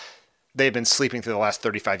floor, they've been sleeping through the last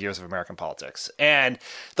 35 years of American politics. And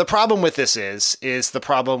the problem with this is the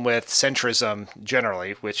problem with centrism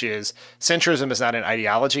generally, which is centrism is not an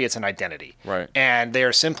ideology, it's an identity. Right. And they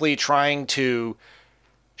are simply trying to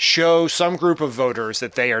show some group of voters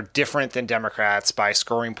that they are different than Democrats by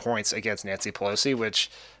scoring points against Nancy Pelosi, which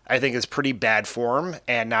I think is pretty bad form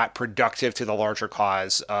and not productive to the larger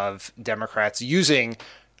cause of Democrats using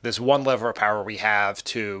this one lever of power we have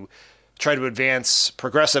to try to advance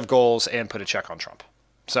progressive goals and put a check on Trump.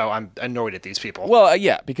 So I'm annoyed at these people. Well,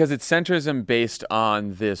 yeah, because it's centrism based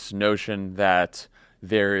on this notion that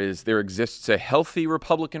there exists a healthy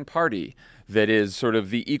Republican Party that is sort of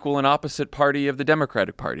the equal and opposite party of the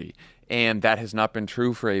Democratic Party. And that has not been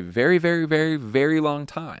true for a very, very, very, very long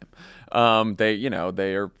time.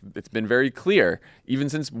 It's been very clear, even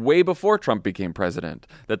since way before Trump became president,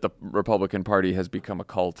 that the Republican Party has become a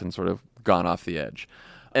cult and sort of gone off the edge.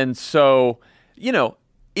 And so,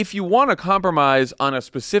 if you want to compromise on a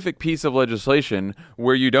specific piece of legislation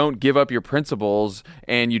where you don't give up your principles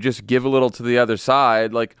and you just give a little to the other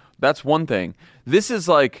side, like, that's one thing. This is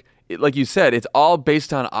like you said, it's all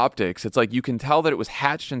based on optics. It's like you can tell that it was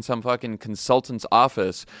hatched in some fucking consultant's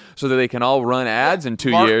office so that they can all run ads in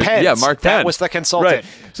 2 years. Pence. Yeah, Mark Pence. That was the consultant. Right.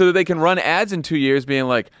 So that they can run ads in 2 years being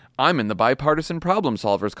like, I'm in the Bipartisan Problem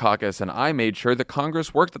Solvers Caucus, and I made sure that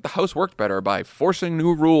that the House worked better by forcing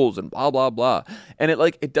new rules and blah, blah, blah. And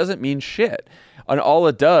it doesn't mean shit. And all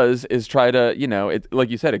it does is try to, like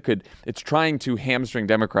you said, it's trying to hamstring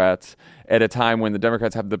Democrats at a time when the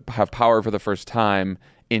Democrats have power for the first time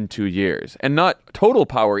in 2 years. And not total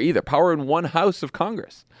power either. Power in one house of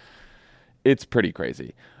Congress. It's pretty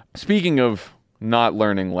crazy. Speaking of not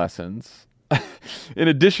learning lessons, in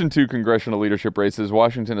addition to congressional leadership races,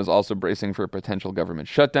 Washington is also bracing for a potential government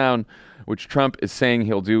shutdown, which Trump is saying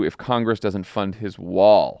he'll do if Congress doesn't fund his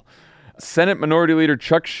wall. Senate Minority Leader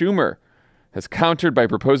Chuck Schumer has countered by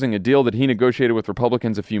proposing a deal that he negotiated with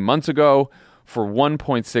Republicans a few months ago for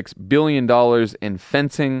 $1.6 billion in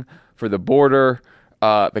fencing for the border.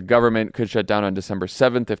 The government could shut down on December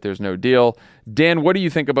 7th if there's no deal. Dan, what do you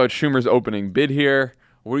think about Schumer's opening bid here?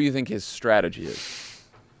 What do you think his strategy is?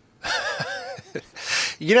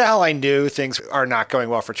 You know how I knew things are not going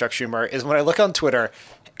well for Chuck Schumer is when I look on Twitter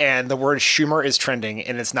and the word Schumer is trending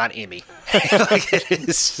and it's not Amy. It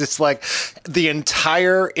is just like the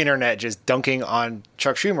entire internet just dunking on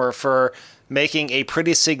Chuck Schumer for making a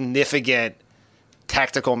pretty significant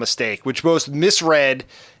tactical mistake, which both misread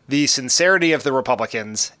the sincerity of the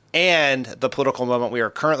Republicans and the political moment we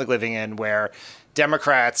are currently living in, where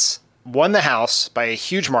Democrats won the House by a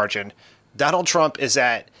huge margin. Donald Trump is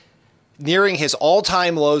nearing his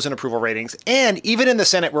all-time lows in approval ratings. And even in the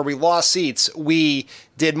Senate, where we lost seats, we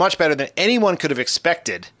did much better than anyone could have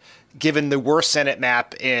expected, given the worst Senate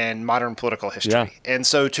map in modern political history. Yeah. And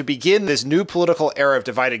so to begin this new political era of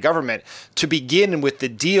divided government, to begin with the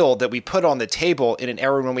deal that we put on the table in an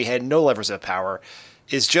era when we had no levers of power,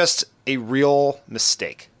 is just a real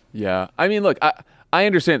mistake. Yeah. I mean, look, I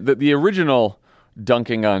understand that the original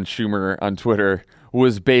dunking on Schumer on Twitter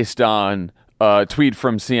was based on a tweet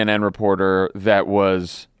from CNN reporter that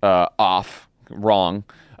was wrong,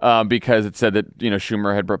 because it said that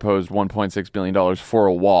Schumer had proposed $1.6 billion for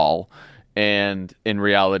a wall, and in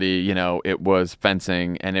reality, it was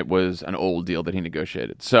fencing and it was an old deal that he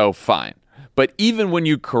negotiated. So fine, but even when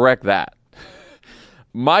you correct that,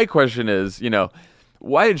 my question is,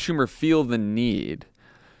 why did Schumer feel the need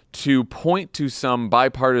to point to some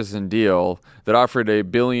bipartisan deal that offered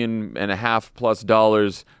 $1.5 billion+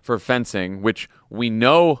 for fencing, which we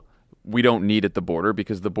know we don't need at the border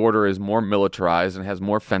because the border is more militarized and has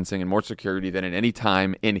more fencing and more security than at any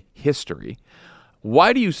time in history.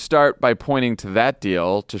 Why do you start by pointing to that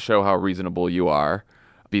deal to show how reasonable you are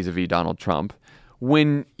vis-a-vis Donald Trump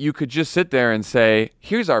when you could just sit there and say,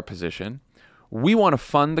 here's our position. We want to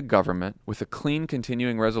fund the government with a clean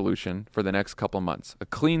continuing resolution for the next couple months, a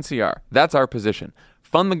clean CR. That's our position.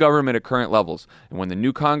 Fund the government at current levels. And when the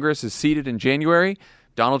new Congress is seated in January,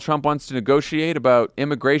 Donald Trump wants to negotiate about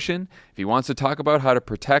immigration. If he wants to talk about how to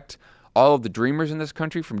protect all of the dreamers in this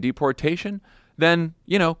country from deportation, then,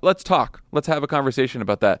 let's talk. Let's have a conversation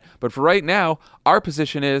about that. But for right now, our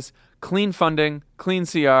position is clean funding, clean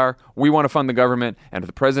CR. We want to fund the government. And if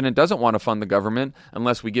the president doesn't want to fund the government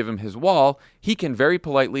unless we give him his wall, he can very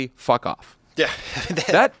politely fuck off. Yeah.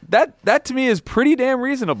 that to me is pretty damn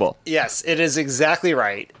reasonable. Yes, it is exactly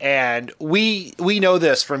right. And we know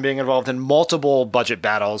this from being involved in multiple budget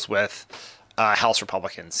battles with House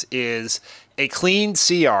Republicans, is a clean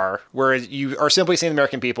CR where you are simply saying to the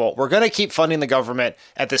American people, we're going to keep funding the government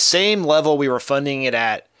at the same level we were funding it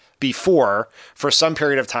at before for some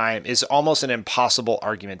period of time is almost an impossible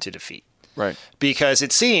argument to defeat. Right. Because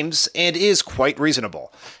it seems and is quite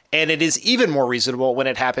reasonable. And it is even more reasonable when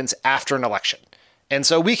it happens after an election. And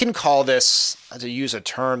so we can call this, to use a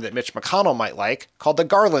term that Mitch McConnell might like, called the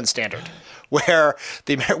Garland Standard, where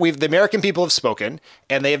the American people have spoken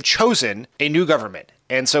and they have chosen a new government.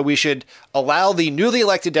 And so we should allow the newly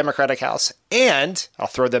elected Democratic House and, I'll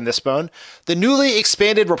throw them this bone, the newly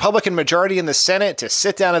expanded Republican majority in the Senate to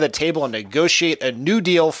sit down at the table and negotiate a new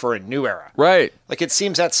deal for a new era. Right. Like, it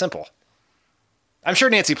seems that simple. I'm sure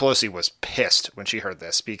Nancy Pelosi was pissed when she heard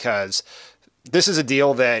this because this is a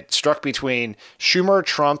deal that struck between Schumer,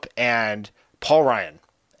 Trump, and Paul Ryan.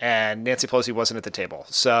 And Nancy Pelosi wasn't at the table.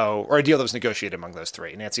 Or a deal that was negotiated among those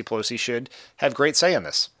three. Nancy Pelosi should have great say in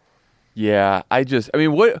this. Yeah,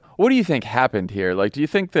 what do you think happened here? Like, do you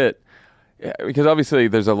think that, because obviously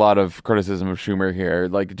there's a lot of criticism of Schumer here.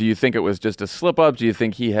 Like, do you think it was just a slip up? Do you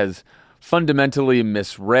think he has fundamentally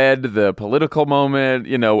misread the political moment?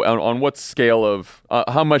 On what scale of,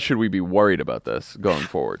 how much should we be worried about this going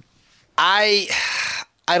forward? I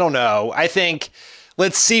don't know. I think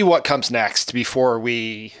let's see what comes next before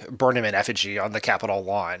we burn him in effigy on the Capitol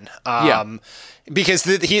lawn. Because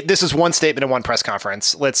this is one statement and one press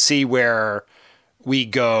conference. Let's see where we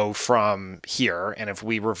go from here, and if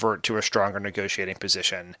we revert to a stronger negotiating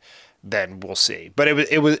position, then we'll see. But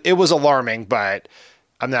it was alarming, but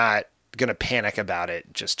I'm not going to panic about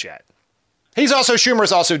it just yet.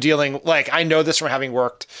 Schumer's also dealing, I know this from having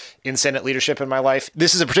worked in Senate leadership in my life.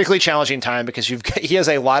 This is a particularly challenging time because he has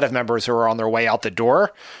a lot of members who are on their way out the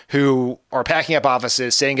door, who are packing up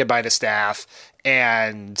offices, saying goodbye to staff,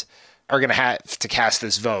 and are going to have to cast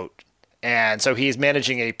this vote. And so he's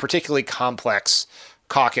managing a particularly complex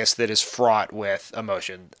caucus that is fraught with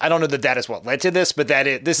emotion. I don't know that is what led to this, but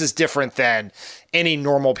this is different than any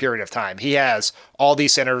normal period of time. He has all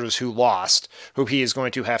these senators who lost, who he is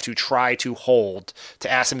going to have to try to hold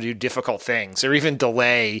to ask them to do difficult things or even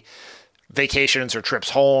delay vacations or trips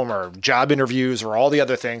home or job interviews or all the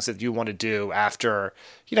other things that you want to do after,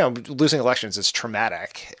 losing elections is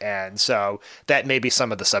traumatic. And so that may be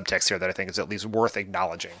some of the subtext here that I think is at least worth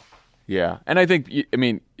acknowledging. Yeah. And I think,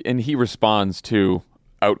 and he responds to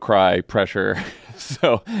outcry, pressure.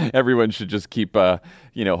 So everyone should just keep,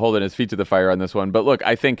 holding his feet to the fire on this one. But look,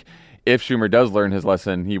 I think if Schumer does learn his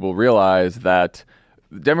lesson, he will realize that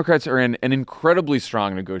Democrats are in an incredibly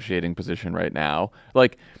strong negotiating position right now.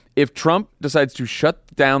 Like, if Trump decides to shut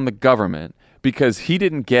down the government because he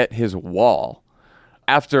didn't get his wall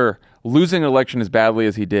after losing an election as badly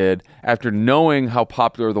as he did, after knowing how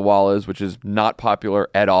popular the wall is, which is not popular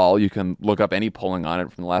at all, you can look up any polling on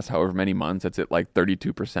it from the last however many months, it's at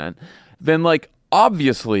 32%, then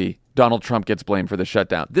obviously Donald Trump gets blamed for the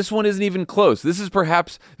shutdown. This one isn't even close. This is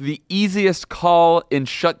perhaps the easiest call in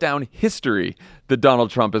shutdown history that Donald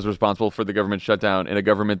Trump is responsible for the government shutdown in a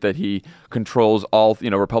government that he controls all,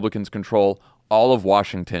 Republicans control all of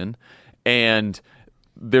Washington. And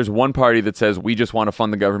there's one party that says, we just want to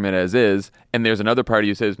fund the government as is. And there's another party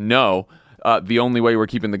who says, no, the only way we're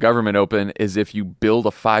keeping the government open is if you build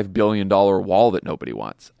a $5 billion wall that nobody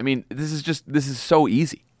wants. I mean, this is so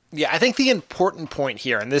easy. Yeah, I think the important point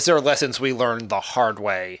here, and these are lessons we learned the hard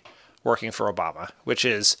way working for Obama, which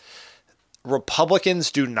is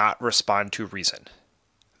Republicans do not respond to reason.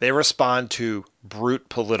 They respond to brute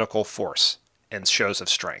political force. and shows of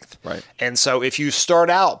strength. Right. And so if you start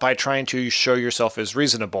out by trying to show yourself as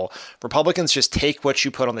reasonable, Republicans just take what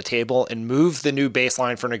you put on the table and move the new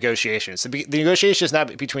baseline for negotiations. The negotiation is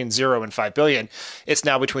not between 0 and $5 billion. It's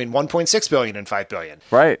now between $1.6 billion and $5 billion.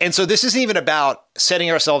 Right. And so this isn't even about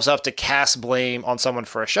setting ourselves up to cast blame on someone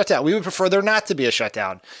for a shutdown. We would prefer there not to be a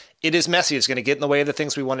shutdown. It is messy. It's going to get in the way of the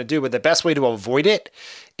things we want to do. But the best way to avoid it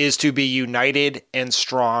is to be united and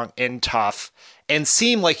strong and tough and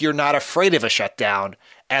seem like you're not afraid of a shutdown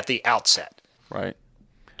at the outset. Right.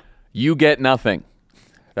 You get nothing.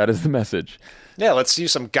 That is the message. Yeah, let's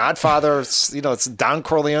use some Godfather, it's Don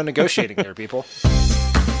Corleone negotiating here, people.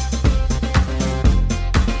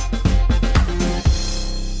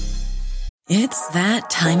 It's that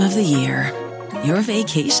time of the year. Your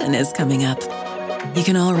vacation is coming up. You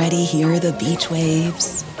can already hear the beach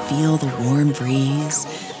waves, feel the warm breeze,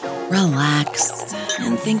 relax,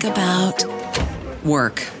 and think about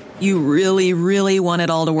work. You really, really want it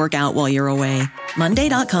all to work out while you're away.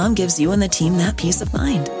 Monday.com gives you and the team that peace of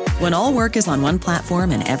mind. When all work is on one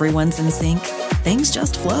platform and everyone's in sync, things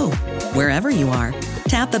just flow. Wherever you are,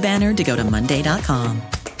 tap the banner to go to Monday.com.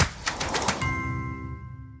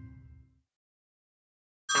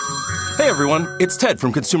 Hey everyone, it's Ted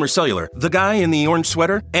from Consumer Cellular, the guy in the orange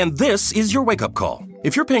sweater, and this is your wake-up call.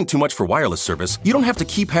 If you're paying too much for wireless service, you don't have to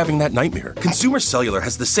keep having that nightmare. Consumer Cellular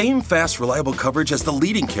has the same fast, reliable coverage as the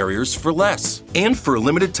leading carriers for less. And for a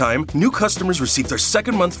limited time, new customers receive their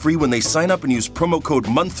second month free when they sign up and use promo code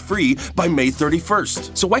MONTHFREE by May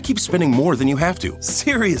 31st. So why keep spending more than you have to?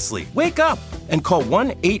 Seriously, wake up and call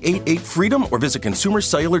 1-888-FREEDOM or visit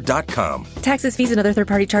consumercellular.com. Taxes, fees, and other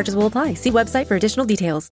third-party charges will apply. See website for additional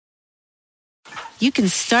details. You can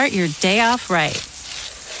start your day off right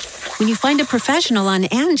when you find a professional on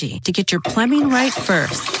Angie to get your plumbing right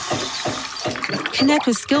first. Connect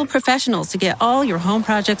with skilled professionals to get all your home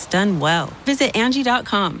projects done well. Visit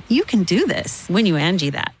Angie.com. You can do this when you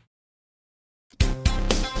Angie that.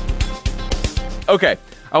 Okay,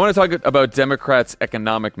 I want to talk about Democrats'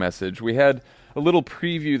 economic message. We had a little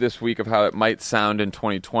preview this week of how it might sound in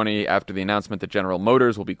 2020 after the announcement that General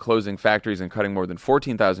Motors will be closing factories and cutting more than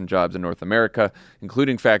 14,000 jobs in North America,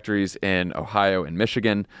 including factories in Ohio and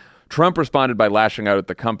Michigan. Trump responded by lashing out at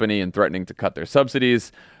the company and threatening to cut their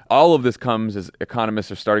subsidies. All of this comes as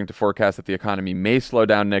economists are starting to forecast that the economy may slow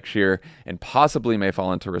down next year and possibly may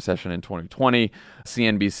fall into recession in 2020.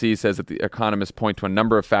 CNBC says that the economists point to a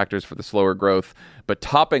number of factors for the slower growth, but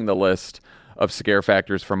topping the list of scare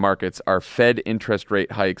factors for markets are Fed interest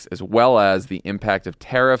rate hikes, as well as the impact of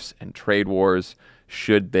tariffs and trade wars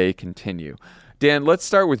should they continue. Dan, let's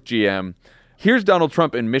start with GM. Here's Donald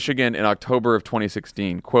Trump in Michigan in October of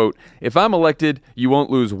 2016. Quote, "If I'm elected, you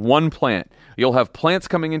won't lose one plant. You'll have plants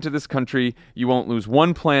coming into this country. You won't lose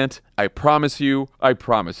one plant. I promise you. I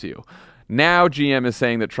promise you." Now GM is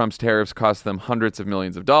saying that Trump's tariffs cost them hundreds of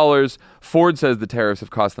millions of dollars. Ford says the tariffs have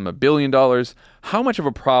cost them $1 billion. How much of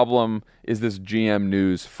a problem is this GM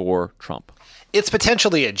news for Trump? It's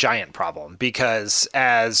potentially a giant problem because,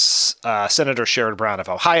 as Senator Sherrod Brown of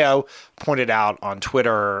Ohio pointed out on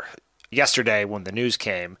Twitter yesterday when the news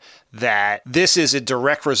came, that this is a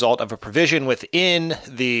direct result of a provision within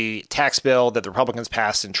the tax bill that the Republicans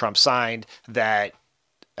passed and Trump signed that,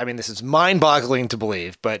 I mean, this is mind-boggling to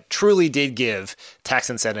believe, but truly did give tax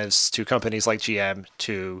incentives to companies like GM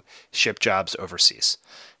to ship jobs overseas.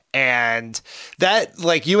 And that,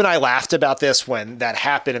 like, you and I laughed about this when that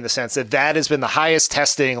happened, in the sense that that has been the highest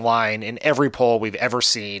testing line in every poll we've ever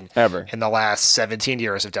seen in the last 17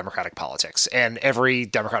 years of Democratic politics. And every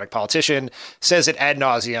Democratic politician says it ad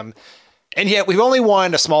nauseum. And yet we've only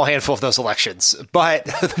won a small handful of those elections. But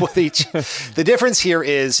the difference here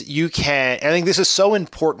is I think this is so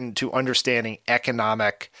important to understanding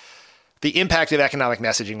the impact of economic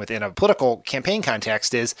messaging within a political campaign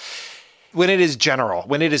context is when it is general,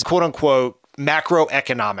 when it is quote unquote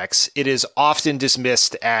macroeconomics, it is often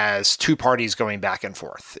dismissed as two parties going back and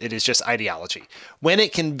forth. It is just ideology. When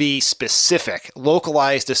it can be specific,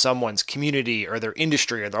 localized to someone's community or their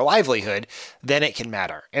industry or their livelihood, then it can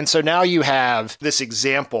matter. And so now you have this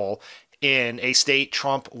example in a state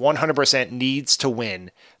Trump 100% needs to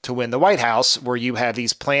win the White House, where you have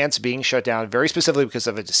these plants being shut down very specifically because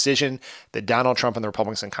of a decision that Donald Trump and the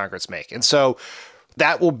Republicans in Congress make. And so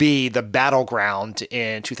that will be the battleground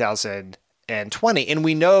in 2020. And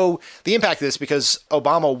we know the impact of this because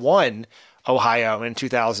Obama won Ohio in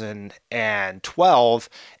 2012,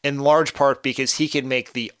 in large part because he can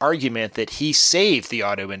make the argument that he saved the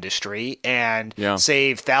auto industry and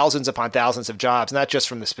saved thousands upon thousands of jobs, not just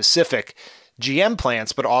from the specific GM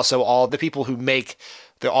plants, but also all the people who make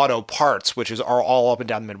the auto parts, which are all up and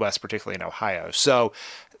down the Midwest, particularly in Ohio. So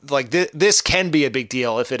like this can be a big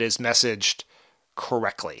deal if it is messaged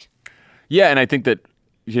correctly. Yeah, and I think that,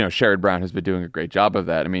 Sherrod Brown has been doing a great job of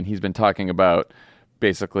that. I mean, he's been talking about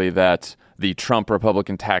basically that the Trump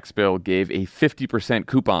Republican tax bill gave a 50%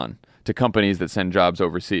 coupon to companies that send jobs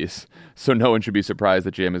overseas. So no one should be surprised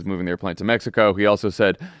that GM is moving their plant to Mexico. He also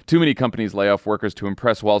said too many companies lay off workers to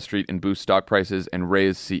impress Wall Street and boost stock prices and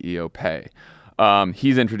raise CEO pay.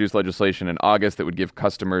 He's introduced legislation in August that would give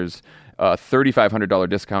customers a $3,500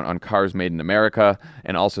 discount on cars made in America,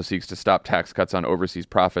 and also seeks to stop tax cuts on overseas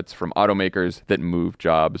profits from automakers that move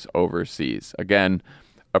jobs overseas. Again,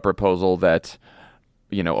 a proposal that,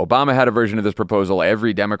 Obama had a version of this proposal.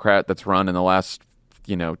 Every Democrat that's run in the last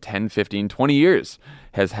 10, 15, 20 years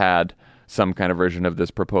has had some kind of version of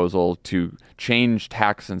this proposal to change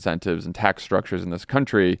tax incentives and tax structures in this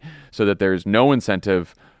country so that there's no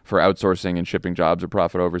incentive for outsourcing and shipping jobs or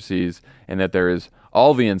profit overseas, and that there is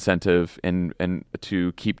all the incentive and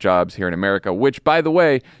to keep jobs here in America, which, by the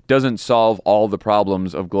way, doesn't solve all the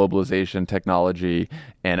problems of globalization, technology,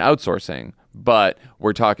 and outsourcing. But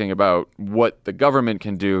we're talking about what the government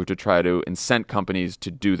can do to try to incent companies to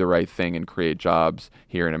do the right thing and create jobs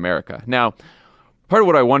here in America. Now, part of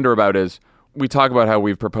what I wonder about is we talk about how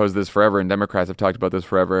we've proposed this forever and Democrats have talked about this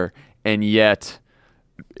forever, and yet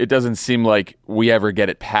it doesn't seem like we ever get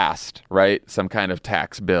it passed, right? Some kind of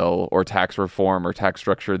tax bill or tax reform or tax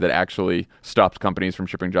structure that actually stops companies from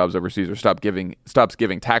shipping jobs overseas, or stops giving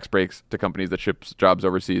tax breaks to companies that ship jobs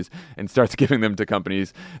overseas and starts giving them to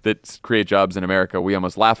companies that create jobs in America. We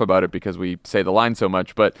almost laugh about it because we say the line so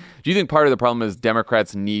much. But do you think part of the problem is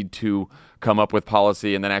Democrats need to come up with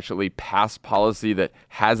policy and then actually pass policy that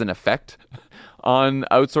has an effect on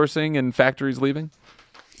outsourcing and factories leaving?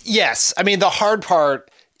 Yes. I mean, the hard part,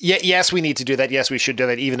 yes, we need to do that. Yes, we should do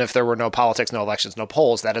that. Even if there were no politics, no elections, no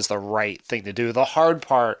polls, that is the right thing to do. The hard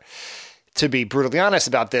part, to be brutally honest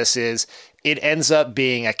about this, is it ends up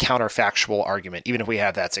being a counterfactual argument, even if we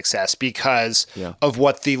have that success, because of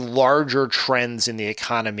what the larger trends in the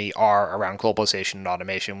economy are around globalization and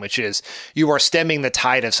automation, which is you are stemming the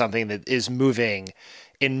tide of something that is moving,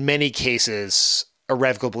 in many cases,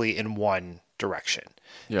 irrevocably in one direction.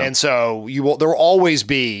 Yeah. And so there will always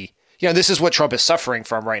be, this is what Trump is suffering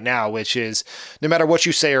from right now, which is no matter what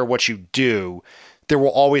you say or what you do, there will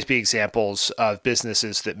always be examples of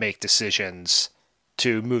businesses that make decisions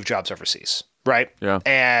to move jobs overseas, right? Yeah.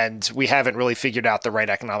 And we haven't really figured out the right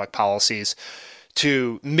economic policies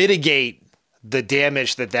to mitigate the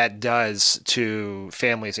damage that does to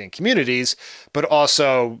families and communities, but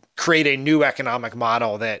also create a new economic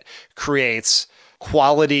model that creates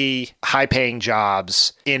quality, high-paying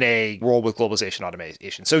jobs in a world with globalization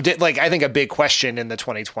automation. So, I think a big question in the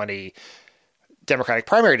 2020 Democratic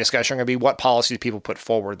primary discussion are going to be what policies people put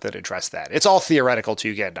forward that address that. It's all theoretical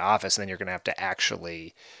till you get into office, and then you're going to have to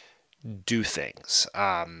actually do things.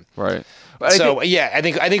 Right. I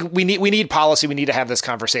think we need policy. We need to have this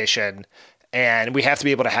conversation, and we have to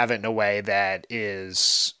be able to have it in a way that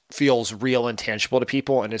feels real and tangible to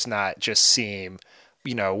people, and does not just seem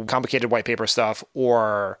complicated white paper stuff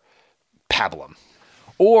or pablum.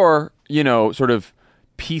 Or, sort of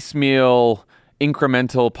piecemeal,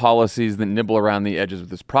 incremental policies that nibble around the edges of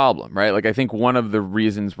this problem, right? Like, I think one of the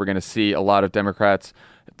reasons we're going to see a lot of Democrats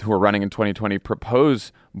who are running in 2020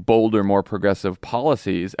 propose bolder, more progressive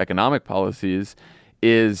policies, economic policies,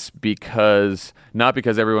 is not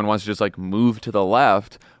because everyone wants to just move to the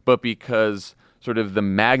left, but because sort of the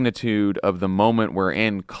magnitude of the moment we're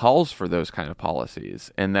in calls for those kind of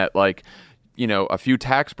policies, and that a few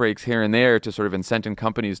tax breaks here and there to sort of incent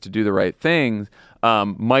companies to do the right things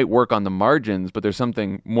might work on the margins, but there's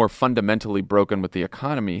something more fundamentally broken with the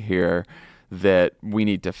economy here that we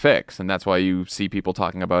need to fix. And that's why you see people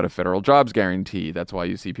talking about a federal jobs guarantee. That's why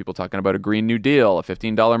you see people talking about a Green New Deal, a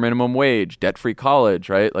 $15 minimum wage, debt-free college,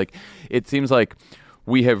 right? It seems like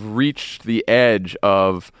we have reached the edge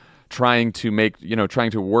of trying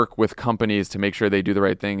to work with companies to make sure they do the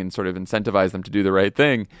right thing and sort of incentivize them to do the right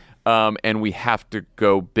thing. And we have to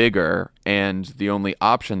go bigger. And the only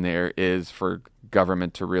option there is for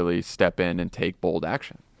government to really step in and take bold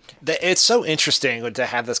action. It's so interesting to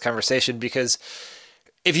have this conversation, because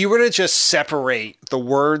if you were to just separate the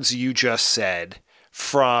words you just said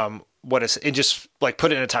from what is, and just put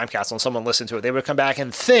it in a time capsule and someone listened to it, they would come back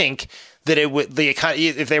and think that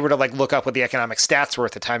if they were to look up what the economic stats were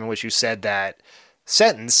at the time in which you said that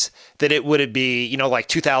sentence, that it would be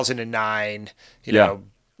 2009,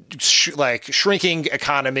 shrinking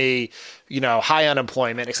economy, high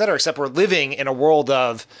unemployment, et cetera, except we're living in a world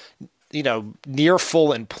of near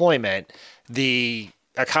full employment. The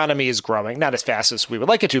economy is growing, not as fast as we would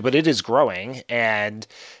like it to, but it is growing. And,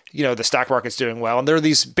 the stock market's doing well. And there are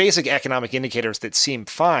these basic economic indicators that seem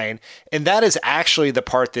fine. And that is actually the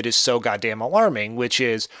part that is so goddamn alarming, which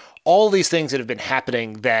is all these things that have been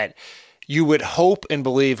happening that you would hope and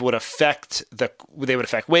believe would affect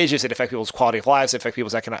wages, it affect people's quality of lives, it affect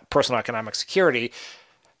people's personal economic security,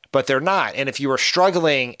 but they're not. And if you are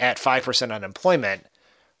struggling at 5% unemployment,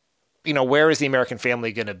 where is the American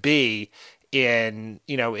family going to be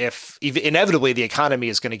if inevitably the economy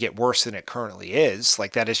is going to get worse than it currently is?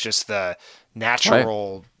 Like, that is just the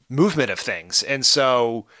natural movement of things. And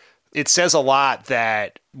so it says a lot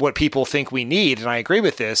that what people think we need, and I agree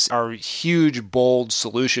with this, are huge, bold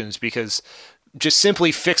solutions, because just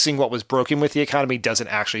simply fixing what was broken with the economy doesn't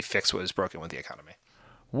actually fix what was broken with the economy.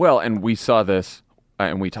 Well, and we saw this,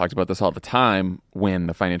 and we talked about this all the time when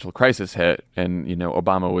the financial crisis hit, and,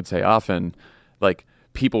 Obama would say often, like,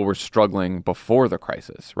 people were struggling before the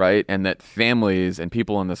crisis, right? And that families and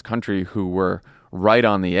people in this country who were right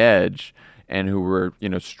on the edge and who were,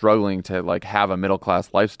 struggling to like have a middle-class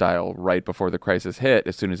lifestyle right before the crisis hit,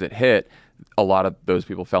 as soon as it hit, a lot of those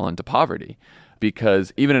people fell into poverty.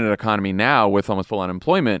 Because even in an economy now with almost full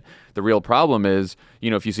unemployment, the real problem is,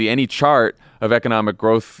 if you see any chart of economic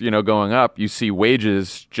growth, going up, you see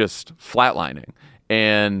wages just flatlining.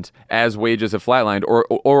 And as wages have flatlined,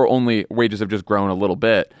 or only wages have just grown a little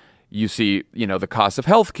bit, you see, the cost of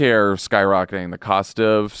healthcare skyrocketing, the cost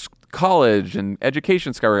of college and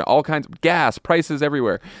education skyrocketing, all kinds of gas prices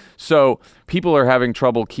everywhere. So people are having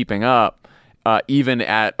trouble keeping up, even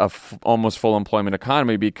at a almost full employment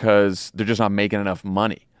economy, because they're just not making enough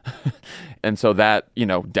money. And so that,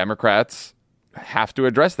 Democrats have to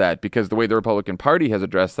address that, because the way the Republican Party has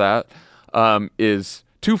addressed that is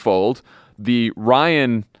twofold. The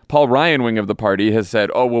Paul Ryan wing of the party has said,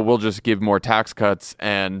 oh, well, we'll just give more tax cuts,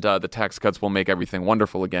 and the tax cuts will make everything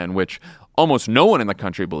wonderful again, which almost no one in the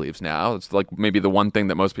country believes now. It's like maybe the one thing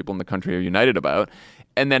that most people in the country are united about.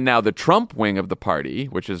 And then now the Trump wing of the party,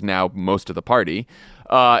 which is now most of the party,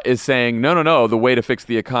 is saying, no, the way to fix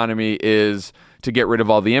the economy is to get rid of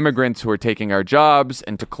all the immigrants who are taking our jobs,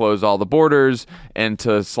 and to close all the borders, and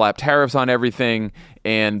to slap tariffs on everything.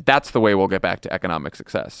 And that's the way we'll get back to economic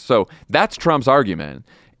success. So that's Trump's argument.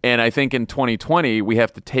 And I think in 2020, we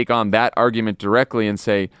have to take on that argument directly and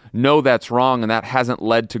say, no, that's wrong, and that hasn't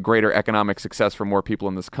led to greater economic success for more people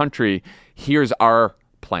in this country. Here's our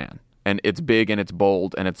plan. And it's big, and it's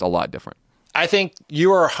bold, and it's a lot different. I think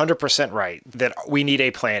you are 100% right that we need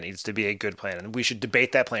a plan. It needs to be a good plan. And we should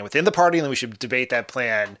debate that plan within the party, and then we should debate that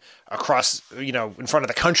plan across, in front of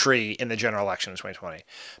the country in the general election in 2020.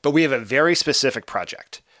 But we have a very specific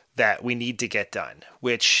project that we need to get done,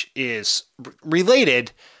 which is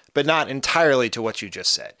related, but not entirely to what you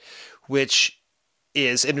just said, which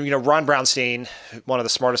is, and Ron Brownstein, one of the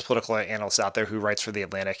smartest political analysts out there who writes for The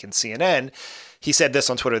Atlantic and CNN, he said this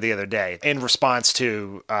on Twitter the other day in response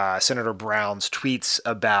to Senator Brown's tweets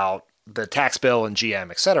about the tax bill and GM,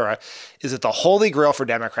 et cetera, is that the holy grail for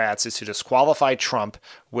Democrats is to disqualify Trump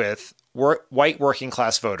with white working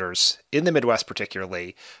class voters in the Midwest,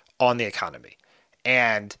 particularly, on the economy.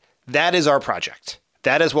 And that is our project.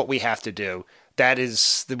 That is what we have to do. That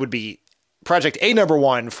would be project A number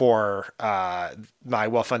one for my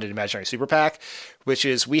well-funded imaginary super PAC, which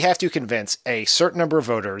is we have to convince a certain number of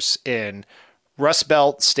voters in Rust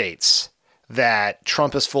Belt states that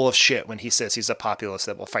Trump is full of shit when he says he's a populist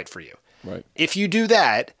that will fight for you. Right. If you do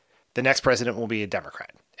that, the next president will be a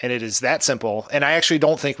Democrat. And it is that simple. And I actually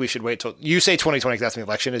don't think we should wait till you say 2020 because that's the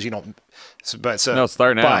election, as you don't. No,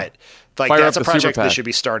 start now. But that's a project that should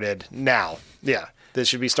be started now. Yeah, this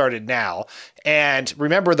should be started now. And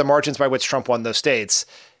remember the margins by which Trump won those states.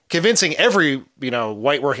 Convincing every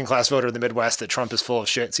white working class voter in the Midwest that Trump is full of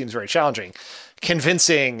shit seems very challenging.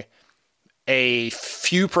 Convincing a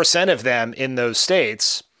few percent of them in those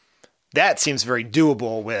states, that seems very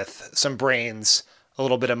doable with some brains, a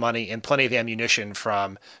little bit of money, and plenty of ammunition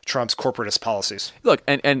from Trump's corporatist policies. Look,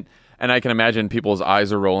 and I can imagine people's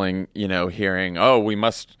eyes are rolling, hearing, oh, we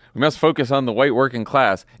must focus on the white working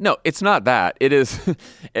class. No, it's not that. It is,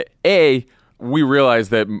 we realize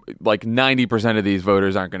that like 90% of these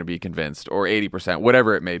voters aren't going to be convinced, or 80%,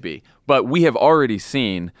 whatever it may be. But we have already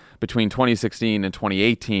seen between 2016 and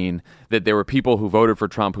 2018 that there were people who voted for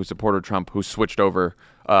Trump, who supported Trump, who switched over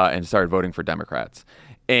and started voting for Democrats.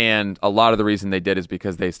 And a lot of the reason they did is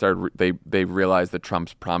because they realized that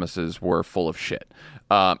Trump's promises were full of shit.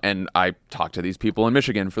 And I talked to these people in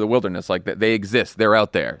Michigan for the wilderness. Like, they exist. They're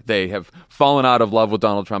out there. They have fallen out of love with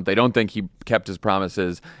Donald Trump. They don't think he kept his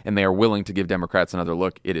promises, and they are willing to give Democrats another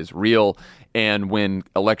look. It is real. And when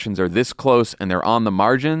elections are this close and they're on the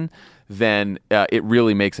margin, then it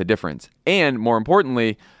really makes a difference. And more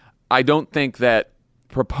importantly, I don't think that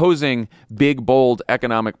proposing big, bold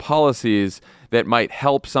economic policies that might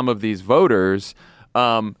help some of these voters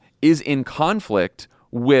is in conflict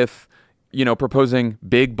with, proposing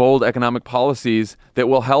big, bold economic policies that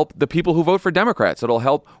will help the people who vote for Democrats. It'll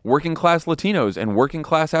help working class Latinos and working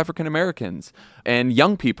class African Americans and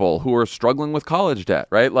young people who are struggling with college debt,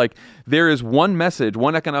 right? Like, there is one message,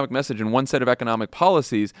 one economic message, and one set of economic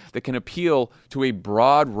policies that can appeal to a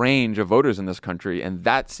broad range of voters in this country. And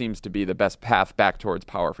that seems to be the best path back towards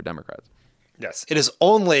power for Democrats. Yes. It is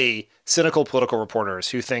only cynical political reporters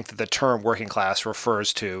who think that the term working class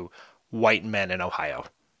refers to white men in Ohio.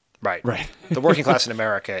 Right. The working class in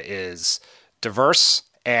America is diverse,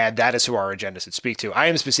 and that is who our agenda should speak to. I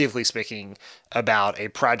am specifically speaking about a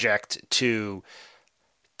project to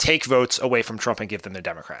take votes away from Trump and give them to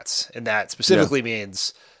Democrats. And that specifically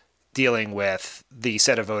means dealing with the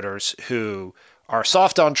set of voters who are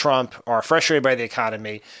soft on Trump, are frustrated by the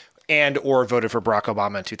economy, and or voted for Barack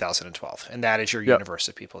Obama in 2012. And that is your universe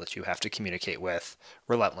of people that you have to communicate with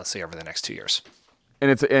relentlessly over the next 2 years. And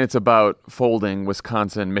it's about folding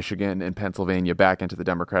Wisconsin, Michigan, and Pennsylvania back into the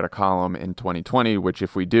Democratic column in 2020, which,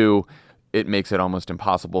 if we do, it makes it almost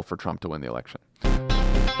impossible for Trump to win the election.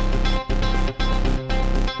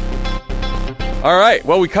 All right.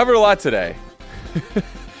 Well, we covered a lot today.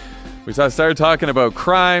 We started talking about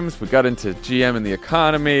crimes. We got into GM and the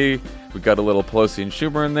economy. We got a little Pelosi and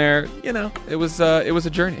Schumer in there. It was a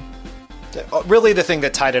journey. Really, the thing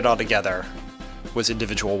that tied it all together was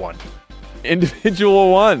Individual One.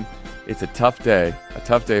 Individual One. It's a tough day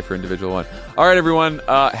for Individual One. All right, everyone.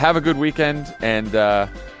 Have a good weekend, and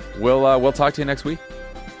we'll talk to you next week.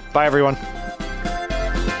 Bye, everyone.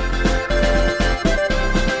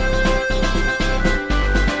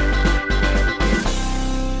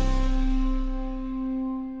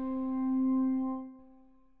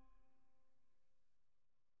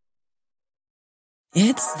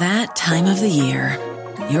 It's that time of the year.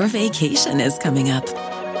 Your vacation is coming up.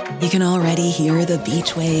 You can already hear the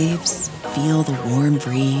beach waves, feel the warm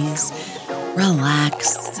breeze,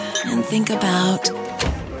 relax, and think about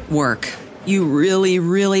work. You really,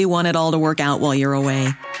 really want it all to work out while you're away.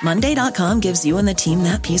 Monday.com gives you and the team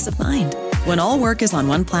that peace of mind. When all work is on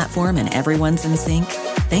one platform and everyone's in sync,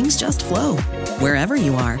 things just flow. Wherever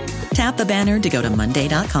you are, tap the banner to go to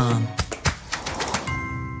Monday.com.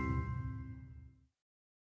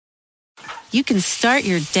 You can start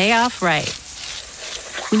your day off right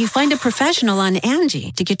when you find a professional on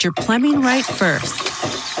Angie to get your plumbing right first.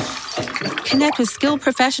 Connect with skilled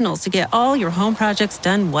professionals to get all your home projects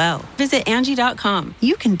done well. Visit Angie.com.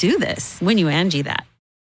 You can do this when you Angie that.